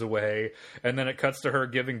Bigfoot runs away. And then it cuts to her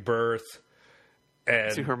giving birth.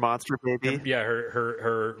 And to her monster baby. Yeah,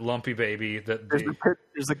 her lumpy baby.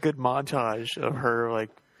 There's a good montage of her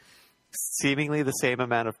seemingly the same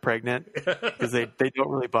amount of pregnant because they don't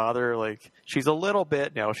really bother. Like, she's a little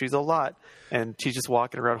bit, no, she's a lot, and she's just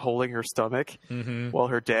walking around holding her stomach while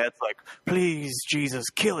her dad's like, please, Jesus,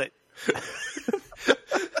 kill it.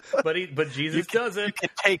 but Jesus doesn't. You can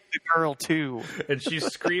take the girl too. And she's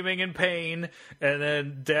screaming in pain, and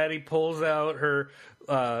then Daddy pulls out her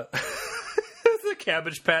the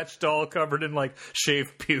Cabbage Patch doll covered in like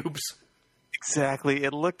shaved pubes. Exactly.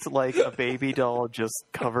 It looked like a baby doll just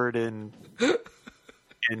covered in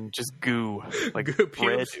just goo, like Goo,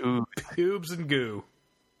 red ooze. Pubes and goo.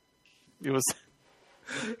 It was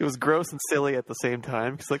gross and silly at the same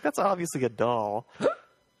time. Because like that's obviously a doll.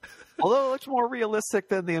 Although it looks more realistic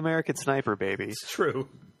than the American Sniper baby. It's true.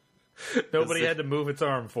 Nobody had to move its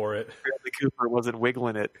arm for it. Bradley Cooper wasn't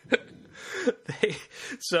wiggling it.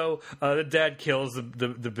 So the dad kills the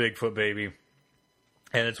Bigfoot baby.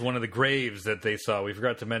 And it's one of the graves that they saw. We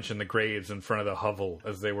forgot to mention the graves in front of the hovel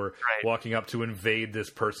as they were walking up to invade this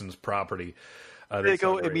person's property. They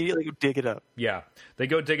go immediately go dig it up. Yeah. They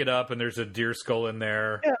go dig it up, and there's a deer skull in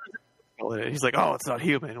there. Yeah. He's like, oh, it's not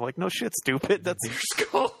human. I'm like, no shit, stupid. That's Deer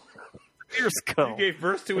skull? deer skull. You gave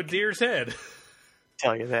birth to a deer's head.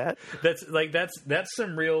 Tell you that. That's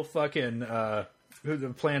some real fucking the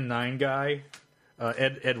Plan 9 guy.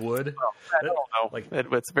 Ed Wood. Well, I don't know. Like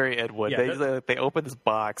it's very Ed Wood. Yeah, they open this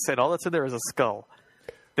box, and all that's in there is a skull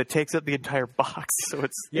that takes up the entire box. So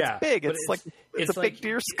it's big. It's a big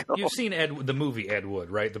deer skull. You've seen the movie Ed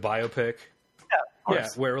Wood, right? The biopic. Yeah,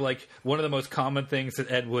 where like one of the most common things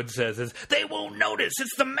that Ed Wood says is, "They won't notice.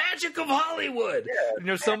 It's the magic of Hollywood."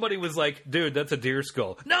 Yeah. Somebody was like, "Dude, that's a deer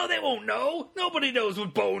skull." No, they won't know. Nobody knows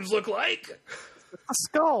what bones look like. A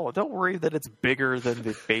skull. Don't worry that it's bigger than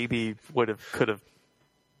the baby could have.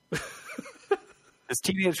 This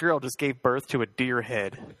teenage girl just gave birth to a deer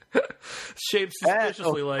head, shaped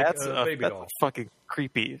suspiciously like a baby doll. That's fucking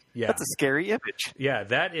creepy. Yeah, that's a scary image. Yeah,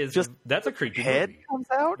 that's a creepy head movie. Comes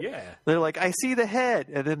out. Yeah, they're like, I see the head,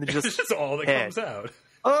 and then it's just all that comes out.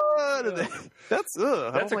 Oh, that's a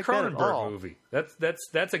like Cronenberg movie.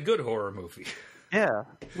 That's a good horror movie. Yeah,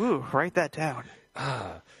 ooh, write that down.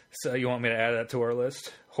 So you want me to add that to our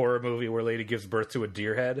list? Horror movie where lady gives birth to a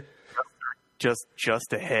deer head.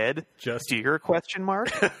 Just a head? Just deer? Question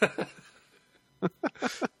mark.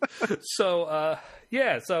 So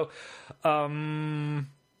then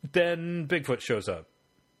Bigfoot shows up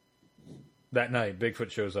that night.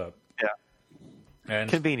 Bigfoot shows up. Yeah,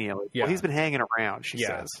 and conveniently. Yeah. Well, he's been hanging around. She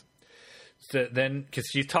says. So then, because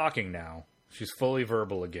she's talking now, she's fully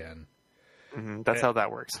verbal again. Mm-hmm. That's how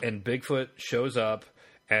that works. And Bigfoot shows up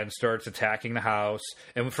and starts attacking the house.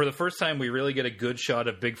 And for the first time, we really get a good shot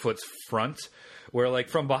of Bigfoot's front, where like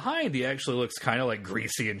from behind, he actually looks kind of like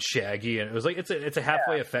greasy and shaggy. And it was like it's a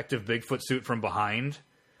halfway effective Bigfoot suit from behind.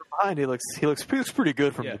 From behind, he looks pretty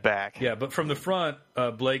good from the back. Yeah, but from the front,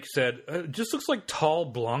 Blake said, it just looks like tall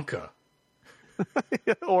Blanca.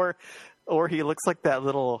 or he looks like the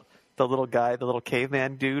little guy, the little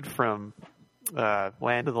caveman dude from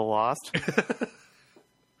Land of the Lost.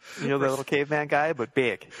 You know, the little caveman guy, but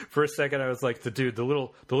big. For a second, I was like,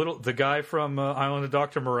 the guy from Island of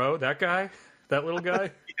Dr. Moreau, that little guy?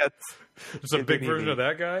 Yes. It's a big version of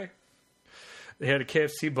that guy. He had a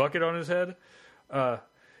KFC bucket on his head. So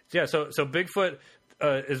Bigfoot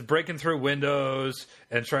is breaking through windows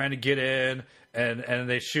and trying to get in, and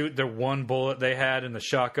they shoot their one bullet they had in the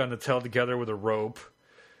shotgun that's held together with a rope.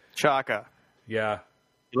 Chaka. Yeah.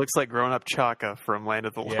 He looks like grown-up Chaka from Land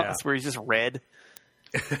of the Lost, where he's just red.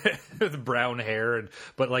 With brown hair,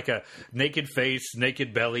 but like a naked face,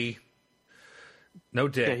 naked belly, no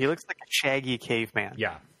dick. Yeah, he looks like a shaggy caveman.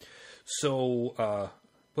 Yeah. So,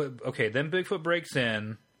 then Bigfoot breaks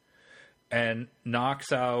in and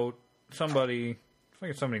knocks out somebody. I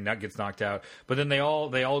think somebody gets knocked out. But then they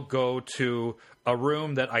all go to a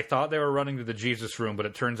room that I thought they were running to the Jesus room, but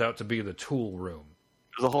it turns out to be the tool room.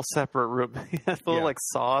 There's a whole separate room full of like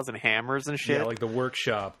saws and hammers and shit. Yeah, like the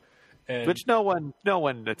workshop. And which no one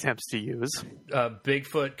attempts to use.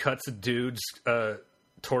 Bigfoot cuts a dude's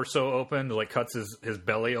torso open, like cuts his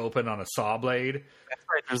belly open on a saw blade. That's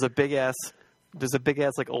right. There's a big ass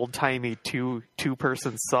like old timey two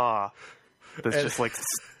person saw that's just like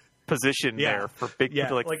positioned there for Bigfoot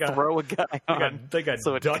to like throw a guy on. Like a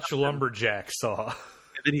Dutch lumberjack saw. And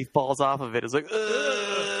then he falls off of it. It's like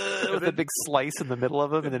with a big slice in the middle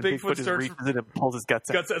of him, and then Bigfoot just reaches in and pulls his guts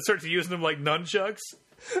out. Starts using them like nunchucks.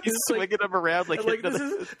 He's swinging them around like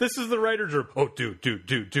this is the writer's room. Oh, dude.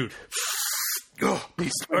 Oh,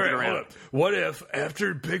 he's all right, around. Hold up. What if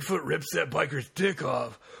after Bigfoot rips that biker's dick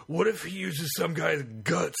off, what if he uses some guy's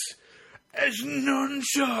guts as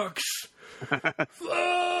nunchucks?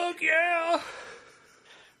 Fuck yeah!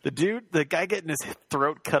 The guy getting his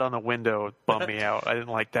throat cut on the window bummed me out. I didn't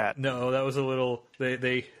like that. No, that was a little.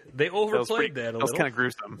 They overplayed that a little. That was kind of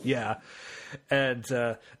gruesome. Yeah. And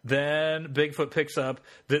then Bigfoot picks up.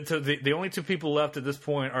 The only two people left at this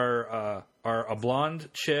point are a blonde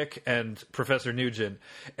chick and Professor Nugent.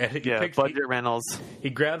 And Budget Reynolds. He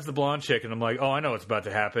grabs the blonde chick, and I'm like, oh, I know what's about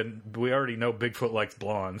to happen. We already know Bigfoot likes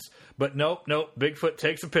blondes. But nope. Bigfoot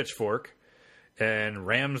takes a pitchfork and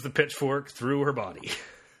rams the pitchfork through her body.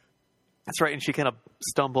 That's right, and she kind of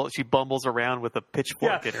bumbles around with a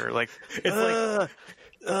pitchfork in her, like, it's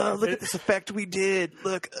look at this effect we did.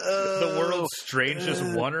 Look, the world's strangest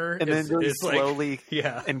wonder, and then really slowly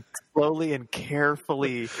and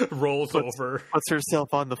carefully rolls over, puts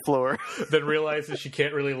herself on the floor, then realizes she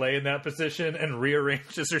can't really lay in that position and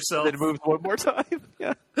rearranges herself. Then moves one more time.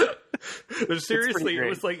 Yeah. But seriously,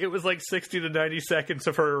 it was like 60 to 90 seconds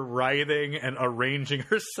of her writhing and arranging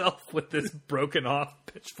herself with this broken off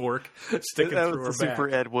pitchfork sticking through her back. Super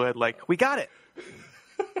Ed Wood, like, we got it.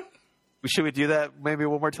 Should we do that maybe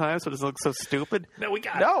one more time so it doesn't look so stupid? No, we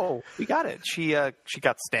got it. She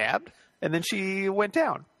got stabbed and then she went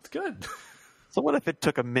down. It's good. So what if it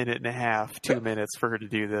took a minute and a half, 2 minutes for her to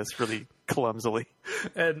do this really clumsily?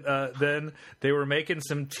 And then they were making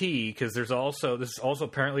some tea because this is also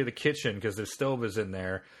apparently the kitchen because the stove is in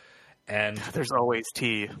there. And there's always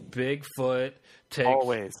tea. Bigfoot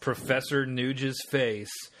takes Professor Nuge's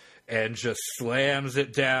face and just slams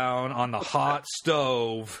it down on the hot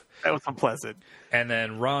stove. That was unpleasant. And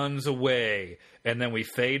then runs away. And then we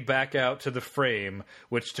fade back out to the frame,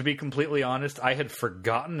 which, to be completely honest, I had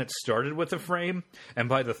forgotten it started with a frame. And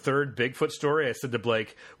by the third Bigfoot story, I said to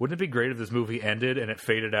Blake, wouldn't it be great if this movie ended and it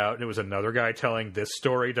faded out and it was another guy telling this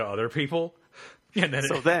story to other people? And then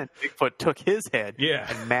then Bigfoot took his head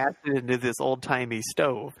and mashed it into this old-timey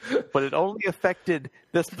stove. But it only affected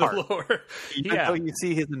this part. The lower. Even though you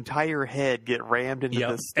see his entire head get rammed into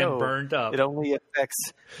the stove and burned up. It only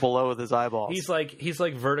affects below his eyeballs. He's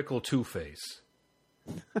like vertical Two-Face.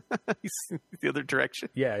 He's the other direction.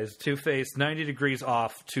 Yeah, his Two-Face, 90 degrees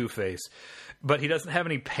off Two-Face. But he doesn't have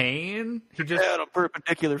any pain. He just had a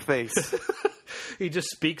perpendicular face. He just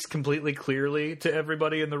speaks completely clearly to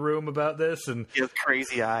everybody in the room about this. And he has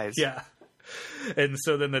crazy eyes. Yeah. And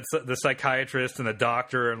so then the psychiatrist and the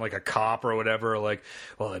doctor and like a cop or whatever are like,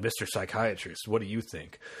 well, Mr. Psychiatrist, what do you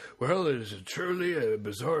think? Well, it is truly a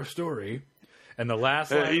bizarre story. And the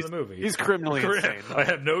last line of the movie. He's criminally insane. I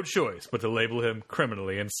have no choice but to label him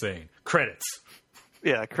criminally insane. Credits.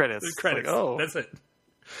 Yeah, credits. Credits. Like, that's it.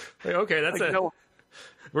 Like, okay, that's it. No.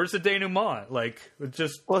 Where's the denouement? Like, it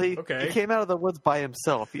just... Well, he came out of the woods by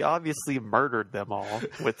himself. He obviously murdered them all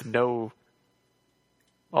with no...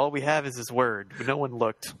 All we have is his word. No one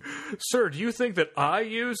looked. Sir, do you think that I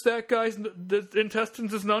used that guy's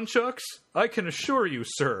intestines as nunchucks? I can assure you,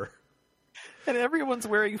 sir. And everyone's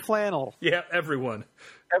wearing flannel. Yeah, everyone.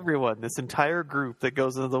 Everyone. This entire group that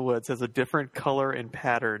goes into the woods has a different color and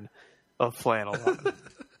pattern of flannel on.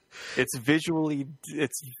 It's visually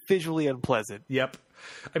unpleasant. Yep.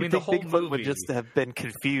 I mean, the whole Bigfoot movie would just have been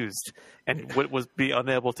confused and be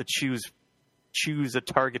unable to choose a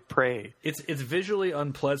target prey. It's visually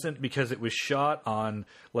unpleasant because it was shot on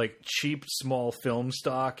like cheap small film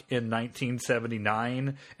stock in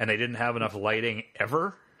 1979, and they didn't have enough lighting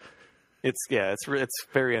ever. It's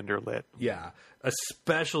very underlit. Yeah,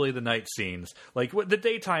 especially the night scenes. Like the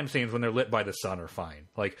daytime scenes when they're lit by the sun are fine.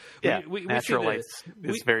 Like natural light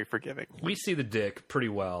is very forgiving. We see the dick pretty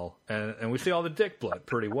well, and we see all the dick blood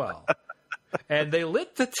pretty well. And they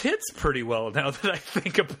lit the tits pretty well now that I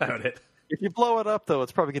think about it. If you blow it up, though,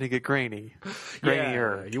 it's probably going to get grainy.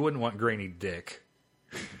 Grainier. Yeah, you wouldn't want grainy dick.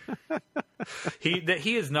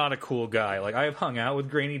 He is not a cool guy. Like, I have hung out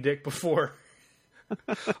with grainy dick before.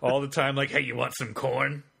 All the time, like, hey, you want some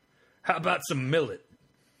corn? How about some millet?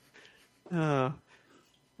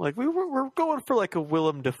 Like we're going for like a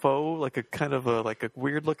Willem Dafoe, like a kind of a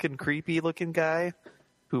weird looking, creepy looking guy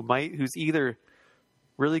who's either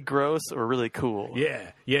really gross or really cool.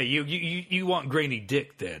 Yeah. You want grainy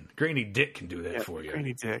dick then? Grainy dick can do that for you.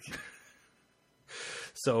 Grainy dick.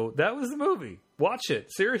 So that was the movie. Watch it.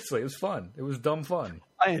 Seriously, it was fun. It was dumb fun.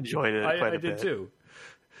 I enjoyed it. I did too.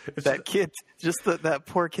 That kid, just that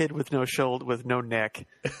poor kid with no shoulder, with no neck.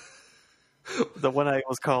 The one I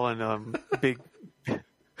was calling Big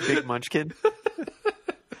Munchkin.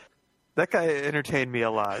 That guy entertained me a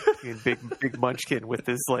lot. I mean, Big Munchkin with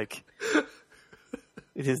his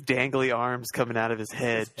his dangly arms coming out of his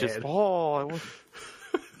head. It was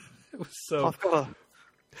so.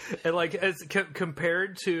 And like as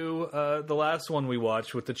compared to the last one we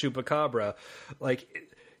watched with the Chupacabra, like.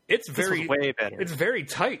 It's way better. It's very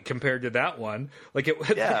tight compared to that one. Like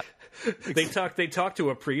They talk to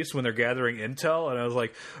a priest when they're gathering intel, and I was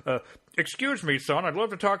like, "Excuse me, son, I'd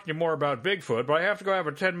love to talk to you more about Bigfoot, but I have to go have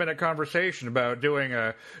a 10-minute conversation about doing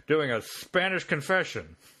a Spanish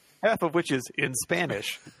confession." Half of which is in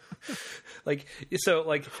Spanish.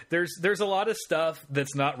 There's a lot of stuff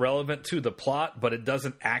that's not relevant to the plot, but it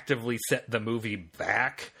doesn't actively set the movie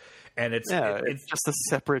back. And it's just a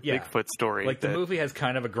separate Bigfoot story. Like, the movie has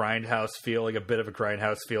kind of a grindhouse feel, like a bit of a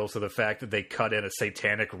grindhouse feel. So the fact that they cut in a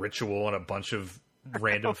satanic ritual and a bunch of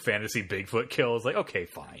random fantasy Bigfoot kills, like, okay,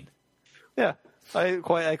 fine. Yeah, I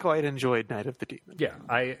quite enjoyed Night of the Demon. Yeah,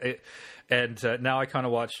 now I kind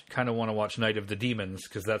of want to watch Night of the Demons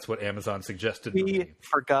because that's what Amazon suggested. We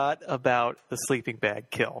forgot about the sleeping bag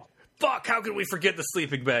kill. Fuck! How could we forget the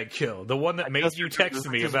sleeping bag kill? The one that made you text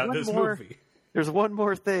me about this movie. There's one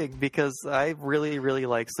more thing, because I really, really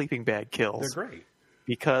like sleeping bag kills. They're great.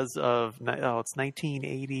 Because of, it's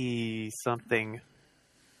 1980-something.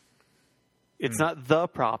 It's not The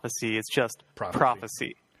Prophecy, it's just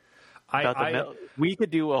Prophecy. We could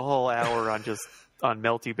do a whole hour on on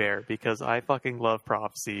Melty Bear, because I fucking love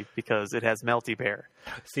Prophecy, because it has Melty Bear.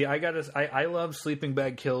 See, I love sleeping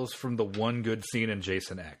bag kills from the one good scene in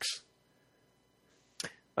Jason X.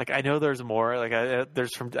 Like, I know there's more. Like, I know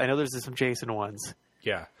there's some Jason ones.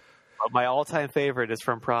 Yeah. But my all-time favorite is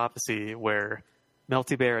from Prophecy, where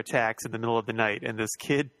Melty Bear attacks in the middle of the night, and this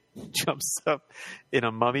kid jumps up in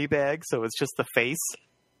a mummy bag, so it's just the face.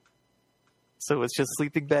 So it's just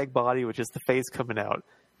sleeping bag body with just the face coming out.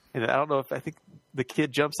 And I think the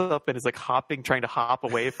kid jumps up and is like trying to hop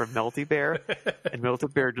away from Melty Bear, and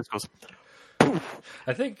Melty Bear just goes poof.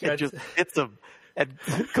 I think it just hits him. And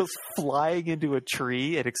goes flying into a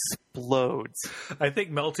tree and explodes. I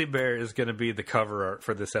think Melty Bear is going to be the cover art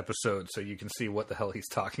for this episode, so you can see what the hell he's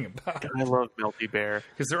talking about. I love Melty Bear,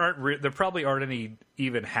 because there probably aren't any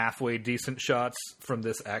even halfway decent shots from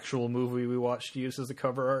this actual movie we watched to use as the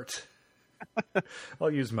cover art.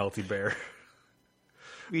 I'll use Melty Bear.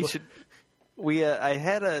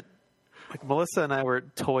 Melissa and I were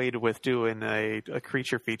toyed with doing a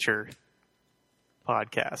creature feature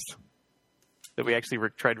podcast that we actually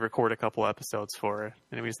tried to record a couple episodes for,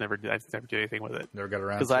 and we just never did anything with it. Never got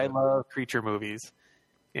around to it. Because I love creature movies,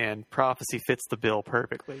 and Prophecy fits the bill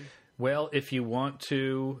perfectly. Well, if you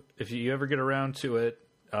ever get around to it,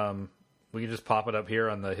 we can just pop it up here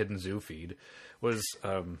on the Hidden Zoo feed. I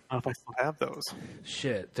don't know if I still have those.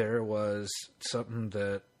 Shit, there was something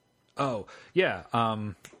that... Oh, yeah.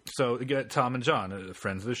 So you got Tom and John,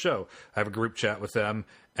 friends of the show. I have a group chat with them,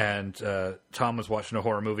 and Tom was watching a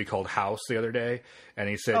horror movie called House the other day, and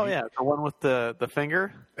he said... Oh, yeah, the one with the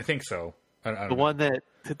finger? I think so. I don't know. One that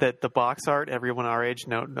the box art everyone our age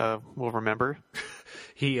will remember?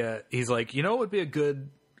 He's like, what would be a good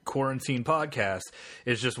quarantine podcast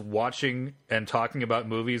is just watching and talking about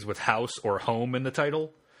movies with house or home in the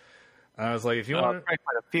title. And I was like, if you want quite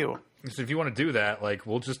a few. So if you want to do that, like,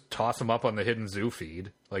 we'll just toss them up on the Hidden Zoo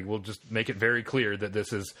feed. Like, we'll just make it very clear that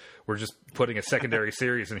we're just putting a secondary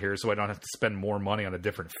series in here, so I don't have to spend more money on a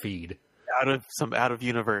different feed. Out of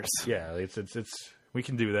universe. Yeah, it's we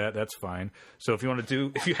can do that. That's fine. So if you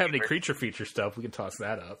have any creature feature stuff, we can toss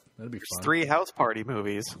that up. That'd be fun. There's 3 house party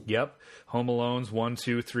movies. Yep, Home Alone's 1,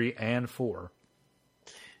 2, 3, and 4.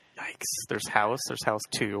 Yikes. There's House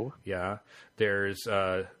 2. Yeah. There's,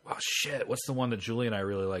 what's the one that Julie and I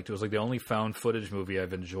really liked? It was like the only found footage movie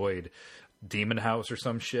I've enjoyed. Demon House or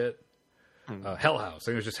some shit. Hell House. I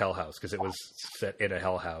think it was just Hell House because it was set in a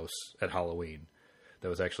hell house at Halloween. That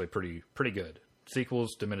was actually pretty good.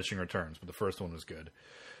 Sequels, diminishing returns, but the first one was good.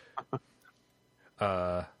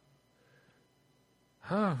 Yeah.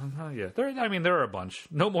 There are a bunch.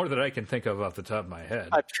 No more that I can think of off the top of my head.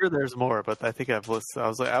 I'm sure there's more, but I think I've listed.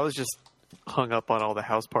 I was just hung up on all the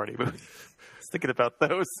house party movies. I was thinking about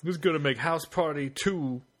those. Who's going to make House Party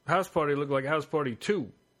 2? House Party look like House Party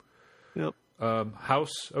 2. Yep.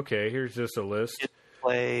 House. Okay, here's just a list.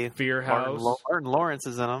 Play Fear House. Martin Lawrence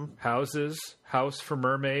is in them. Houses. House for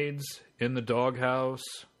Mermaids. In the Doghouse.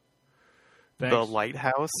 The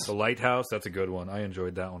Lighthouse. The Lighthouse. That's a good one. I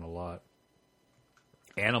enjoyed that one a lot.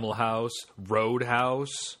 Animal House.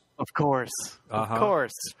 Roadhouse. Of course. Of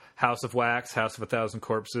course. House of Wax. House of 1,000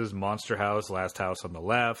 Corpses. Monster House. Last House on the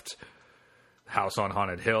Left. House on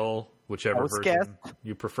Haunted Hill. Whichever version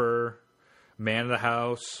you prefer. Man of the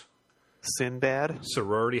House. Sinbad.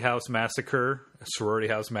 Sorority House Massacre. Sorority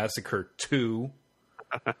House Massacre 2.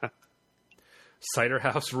 Cider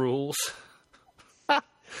House Rules.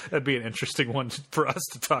 That'd be an interesting one for us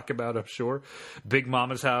to talk about, I'm sure. Big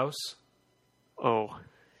Mama's House. Oh.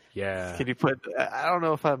 Yeah. Can you I don't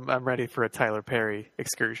know if I'm ready for a Tyler Perry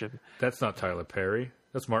excursion. That's not Tyler Perry.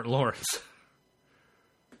 That's Martin Lawrence.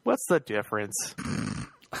 What's the difference?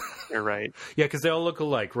 You're right. Yeah, because they all look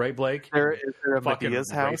alike, right, Blake? Is there a Fucking Medea's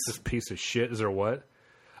house? racist piece of shit. Is there what?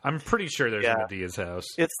 I'm pretty sure there's a Medea's house.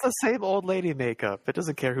 It's the same old lady makeup. It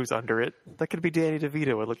doesn't care who's under it. That could be Danny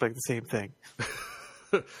DeVito. It looked like the same thing.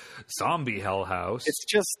 Zombie Hell House. It's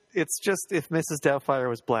just if Mrs. Doubtfire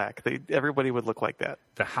was black, everybody would look like that.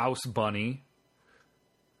 The House Bunny.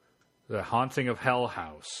 The Haunting of Hell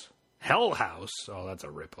House. Hell House? Oh, that's a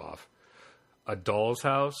ripoff. A Doll's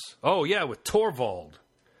House? Oh, yeah, with Torvald.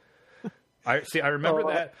 I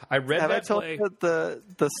remember that. I read that play. Have I told you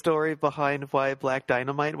the story behind why Black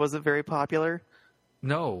Dynamite wasn't very popular?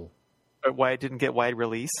 No. Or why it didn't get wide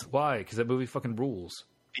release? Why? Because that movie fucking rules.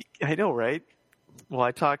 I know, right? Well,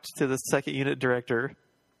 I talked to the second unit director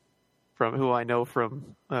who I know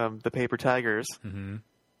from the Paper Tigers. Mm-hmm.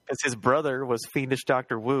 Because his brother was Fiendish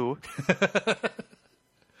Dr. Wu.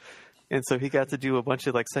 And so he got to do a bunch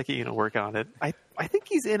of second unit work on it. I think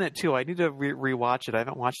he's in it too. I need to rewatch it. I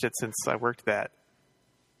haven't watched it since I worked that.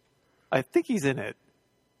 I think he's in it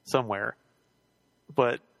somewhere.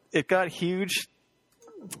 But it got huge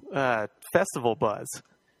festival buzz.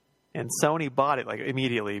 And Sony bought it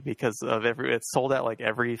immediately because of it sold out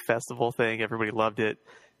every festival thing. Everybody loved it.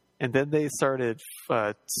 And then they started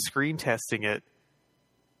screen testing it.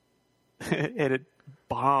 And it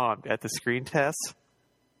bombed at the screen tests.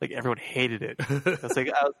 Everyone hated it. I was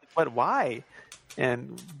like, but why?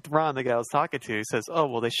 And Ron, the guy I was talking to, he says, "Oh,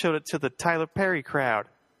 well, they showed it to the Tyler Perry crowd."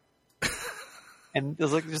 And it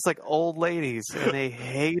was just old ladies, and they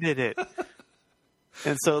hated it.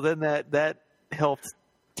 And so then that helped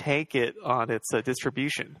tank it on its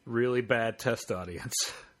distribution. Really bad test audience.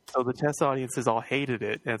 So the test audiences all hated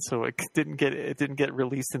it, and so it didn't get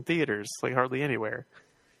released in theaters hardly anywhere.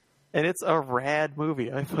 And it's a rad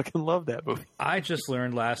movie. I fucking love that movie. I just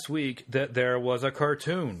learned last week that there was a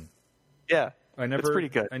cartoon. Yeah, it's pretty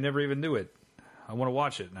good. I never even knew it. I want to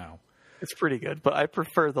watch it now. It's pretty good, but I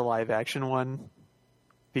prefer the live action one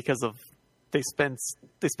because of they spent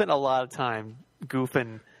a lot of time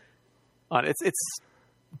goofing on it. It's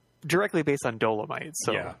directly based on Dolomite,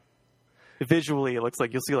 so yeah. Visually it looks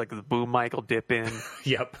like you'll see the boom mic will dip in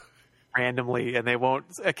Yep. randomly, and they won't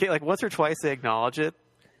once or twice they acknowledge it.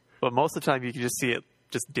 But most of the time, you can just see it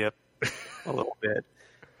just dip a little bit,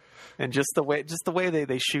 and just the way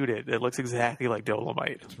they shoot it, it looks exactly like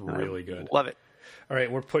Dolomite. It's really good. Love it. All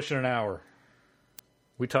right, we're pushing an hour.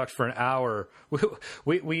 We talked for an hour.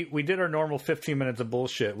 We did our normal 15 minutes of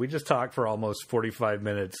bullshit. We just talked for almost 45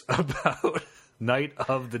 minutes about Night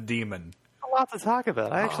of the Demon. A lot to talk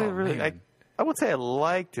about. I actually I would say I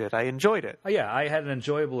liked it. I enjoyed it. Yeah, I had an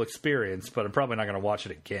enjoyable experience, but I'm probably not going to watch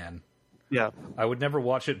it again. Yeah. I would never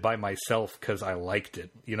watch it by myself because I liked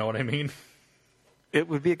it. You know what I mean? It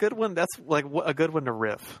would be a good one. That's a good one to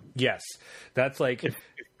riff. Yes. That's if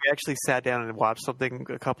we actually sat down and watched something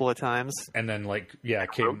a couple of times. And then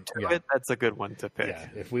it, that's a good one to pick. Yeah.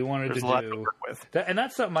 If we wanted There's to a lot do to work with. that, and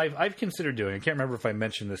that's something I've considered doing. I can't remember if I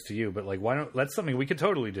mentioned this to you, but why don't, that's something we could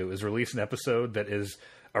totally do is release an episode that is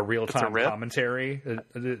a real-time commentary,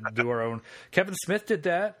 do our own. Kevin Smith did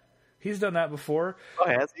that. He's done that before. Oh,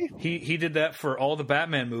 has he? He did that for all the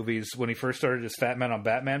Batman movies when he first started his Fat Man on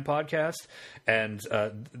Batman podcast, and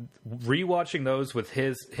rewatching those with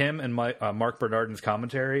him and Mark Bernardin's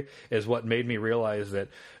commentary is what made me realize that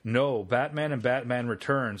no, Batman and Batman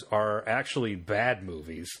Returns are actually bad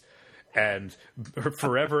movies, and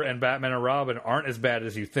Forever and Batman and Robin aren't as bad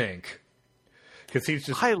as you think. Because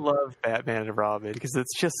I love Batman and Robin because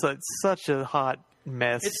it's just such a hot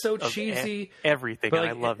mess. It's so cheesy. Everything. And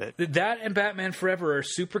I love it. That and Batman Forever are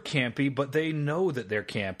super campy, but they know that they're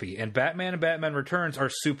campy. And Batman Returns are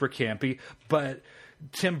super campy, but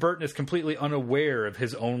Tim Burton is completely unaware of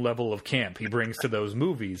his own level of camp he brings to those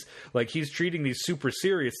movies. He's treating these super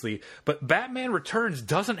seriously, but Batman Returns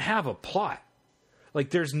doesn't have a plot.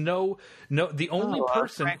 There's the only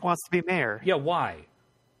person... Frank wants to be mayor. Yeah, why?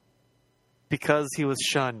 Because he was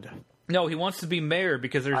shunned. No, he wants to be mayor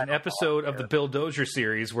because there's an episode of the Bill Dozier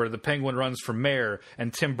series where the Penguin runs for mayor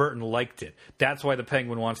and Tim Burton liked it. That's why the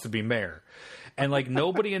Penguin wants to be mayor. And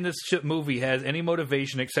nobody in this movie has any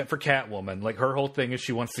motivation except for Catwoman. Her whole thing is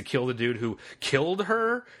she wants to kill the dude who killed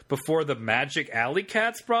her before the magic alley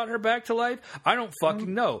cats brought her back to life. I don't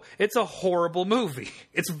fucking know. It's a horrible movie.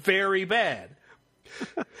 It's very bad.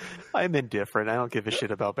 I'm indifferent. I don't give a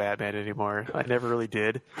shit about Batman anymore. I never really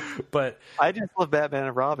did. But I just love Batman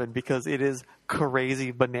and Robin because it is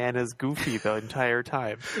crazy, bananas, goofy the entire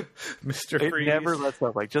time. Mr. Freeze. It never lets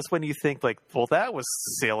up. Just when you think, well, that was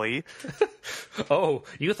silly. Oh,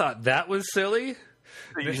 you thought that was silly?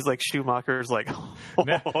 He's like Schumacher's like.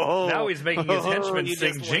 Now he's making his henchmen you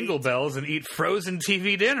sing just jingle wait. bells and eat frozen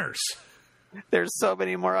TV dinners. There's so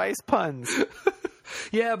many more ice puns.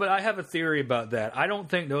 Yeah, but I have a theory about that. I don't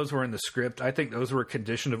think those were in the script. I think those were a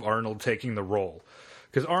condition of Arnold taking the role.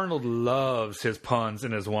 Because Arnold loves his puns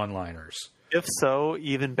and his one-liners. If so,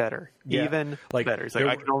 even better. Yeah, Even like, better. It's like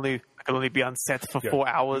I can only be on set for 4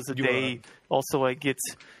 hours a day. Also, I get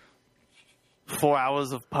 4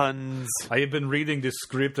 hours of puns. I have been reading this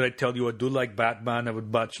script, and I tell you, I do like Batman. I would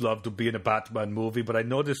much love to be in a Batman movie, but I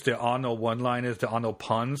noticed there are no one-liners, there are no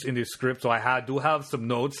puns in this script, so I do have some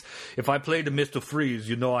notes. If I play the Mr. Freeze,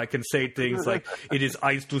 you know, I can say things like, "It is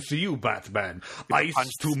ice to see you, Batman. Ice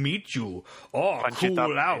to meet you. Oh, Punch it cool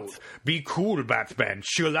up, out. mate. Be cool, Batman.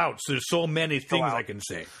 Chill out." So there's so many things out. I can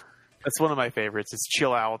say. That's one of my favorites. It's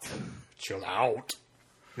chill out. Chill out.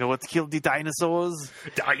 You know what killed the dinosaurs?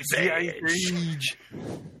 Ice The Age. Ice Age.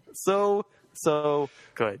 So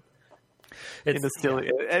good. It's,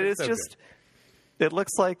 And it's so just, it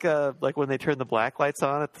looks like when they turn the black lights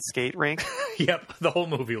on at the skate rink. Yep, the whole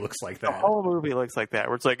movie looks like The that. whole movie looks like that,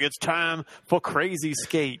 where it's like, it's time for crazy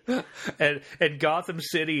skate. And Gotham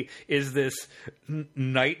City is this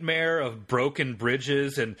nightmare of broken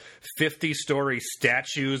bridges and 50-story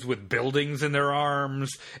statues with buildings in their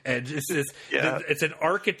arms, and it's an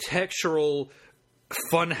architectural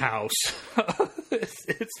funhouse.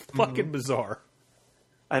 It's fucking bizarre.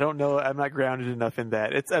 I don't know. I'm not grounded enough in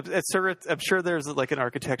that. I'm sure there's like an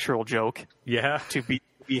architectural joke Yeah, to be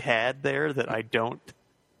had there that I don't.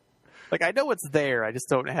 Like, I know it's there. I just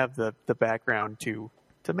don't have the background to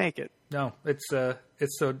make it. no, it's so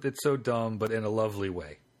dumb, but in a lovely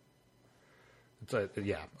way. It's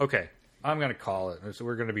yeah. Okay, I'm gonna call it. So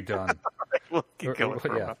we're gonna be done. We'll keep going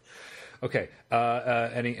for a Yeah. while. Okay.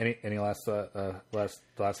 Any last words?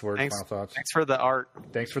 Thanks, Final thoughts? thanks for the art.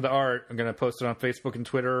 Thanks for the art. I'm going to post it on Facebook and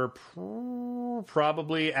Twitter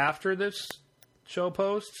probably after this show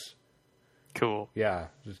posts. Cool. Yeah,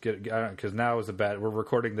 just get because now is we're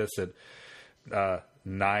recording this at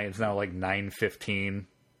 9. It's now like 9:15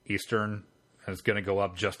 Eastern, and it's going to go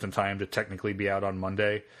up just in time to technically be out on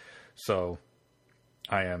Monday. So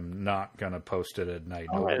I am not going to post it at night.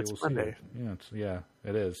 Nobody it's will see Monday. it. Yeah,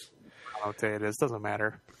 it is. I'll tell you it is. Doesn't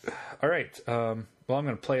matter. All right. Well, I'm going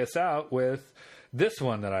to play us out with this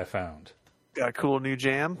one that I found. Got a cool new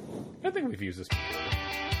jam. I think we've used this before.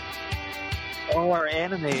 Oh, our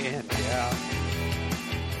anime. Yeah.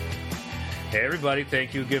 Hey, everybody.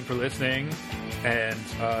 Thank you again for listening. And,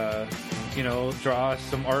 draw us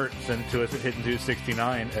some art. Send it to us at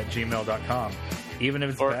hitanddo69@gmail.com. Even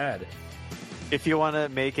if it's bad. If you want to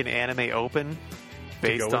make an anime open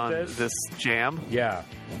based on this jam. Yeah.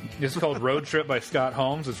 This is called Road Trip by Scott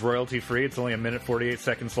Holmes. It's royalty free. It's only 1 minute 48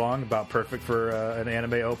 seconds long. About perfect for an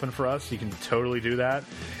anime open for us. You can totally do that.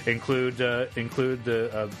 Include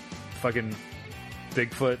the fucking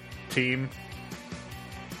Bigfoot team.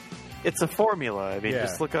 It's a formula. I mean, Yeah.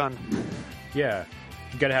 just look on. Yeah.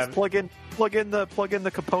 You gotta have Plug in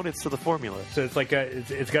the components to the formula. So it's like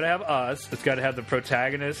it's got to have us. It's got to have the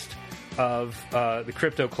protagonist of the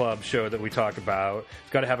Crypto Club show that we talk about.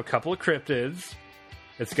 It's got to have a couple of cryptids.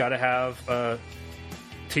 It's got to have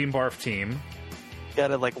Team Barf Team. Got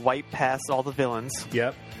to like wipe past all the villains.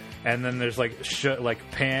 Yep. And then there's like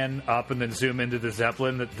pan up and then zoom into the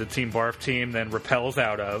Zeppelin that the Team Barf Team then repels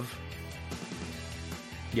out of.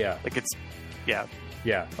 Yeah. Like it's, yeah.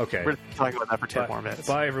 Yeah. Okay. We're talking about that for 10 more minutes.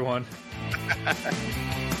 Bye, everyone.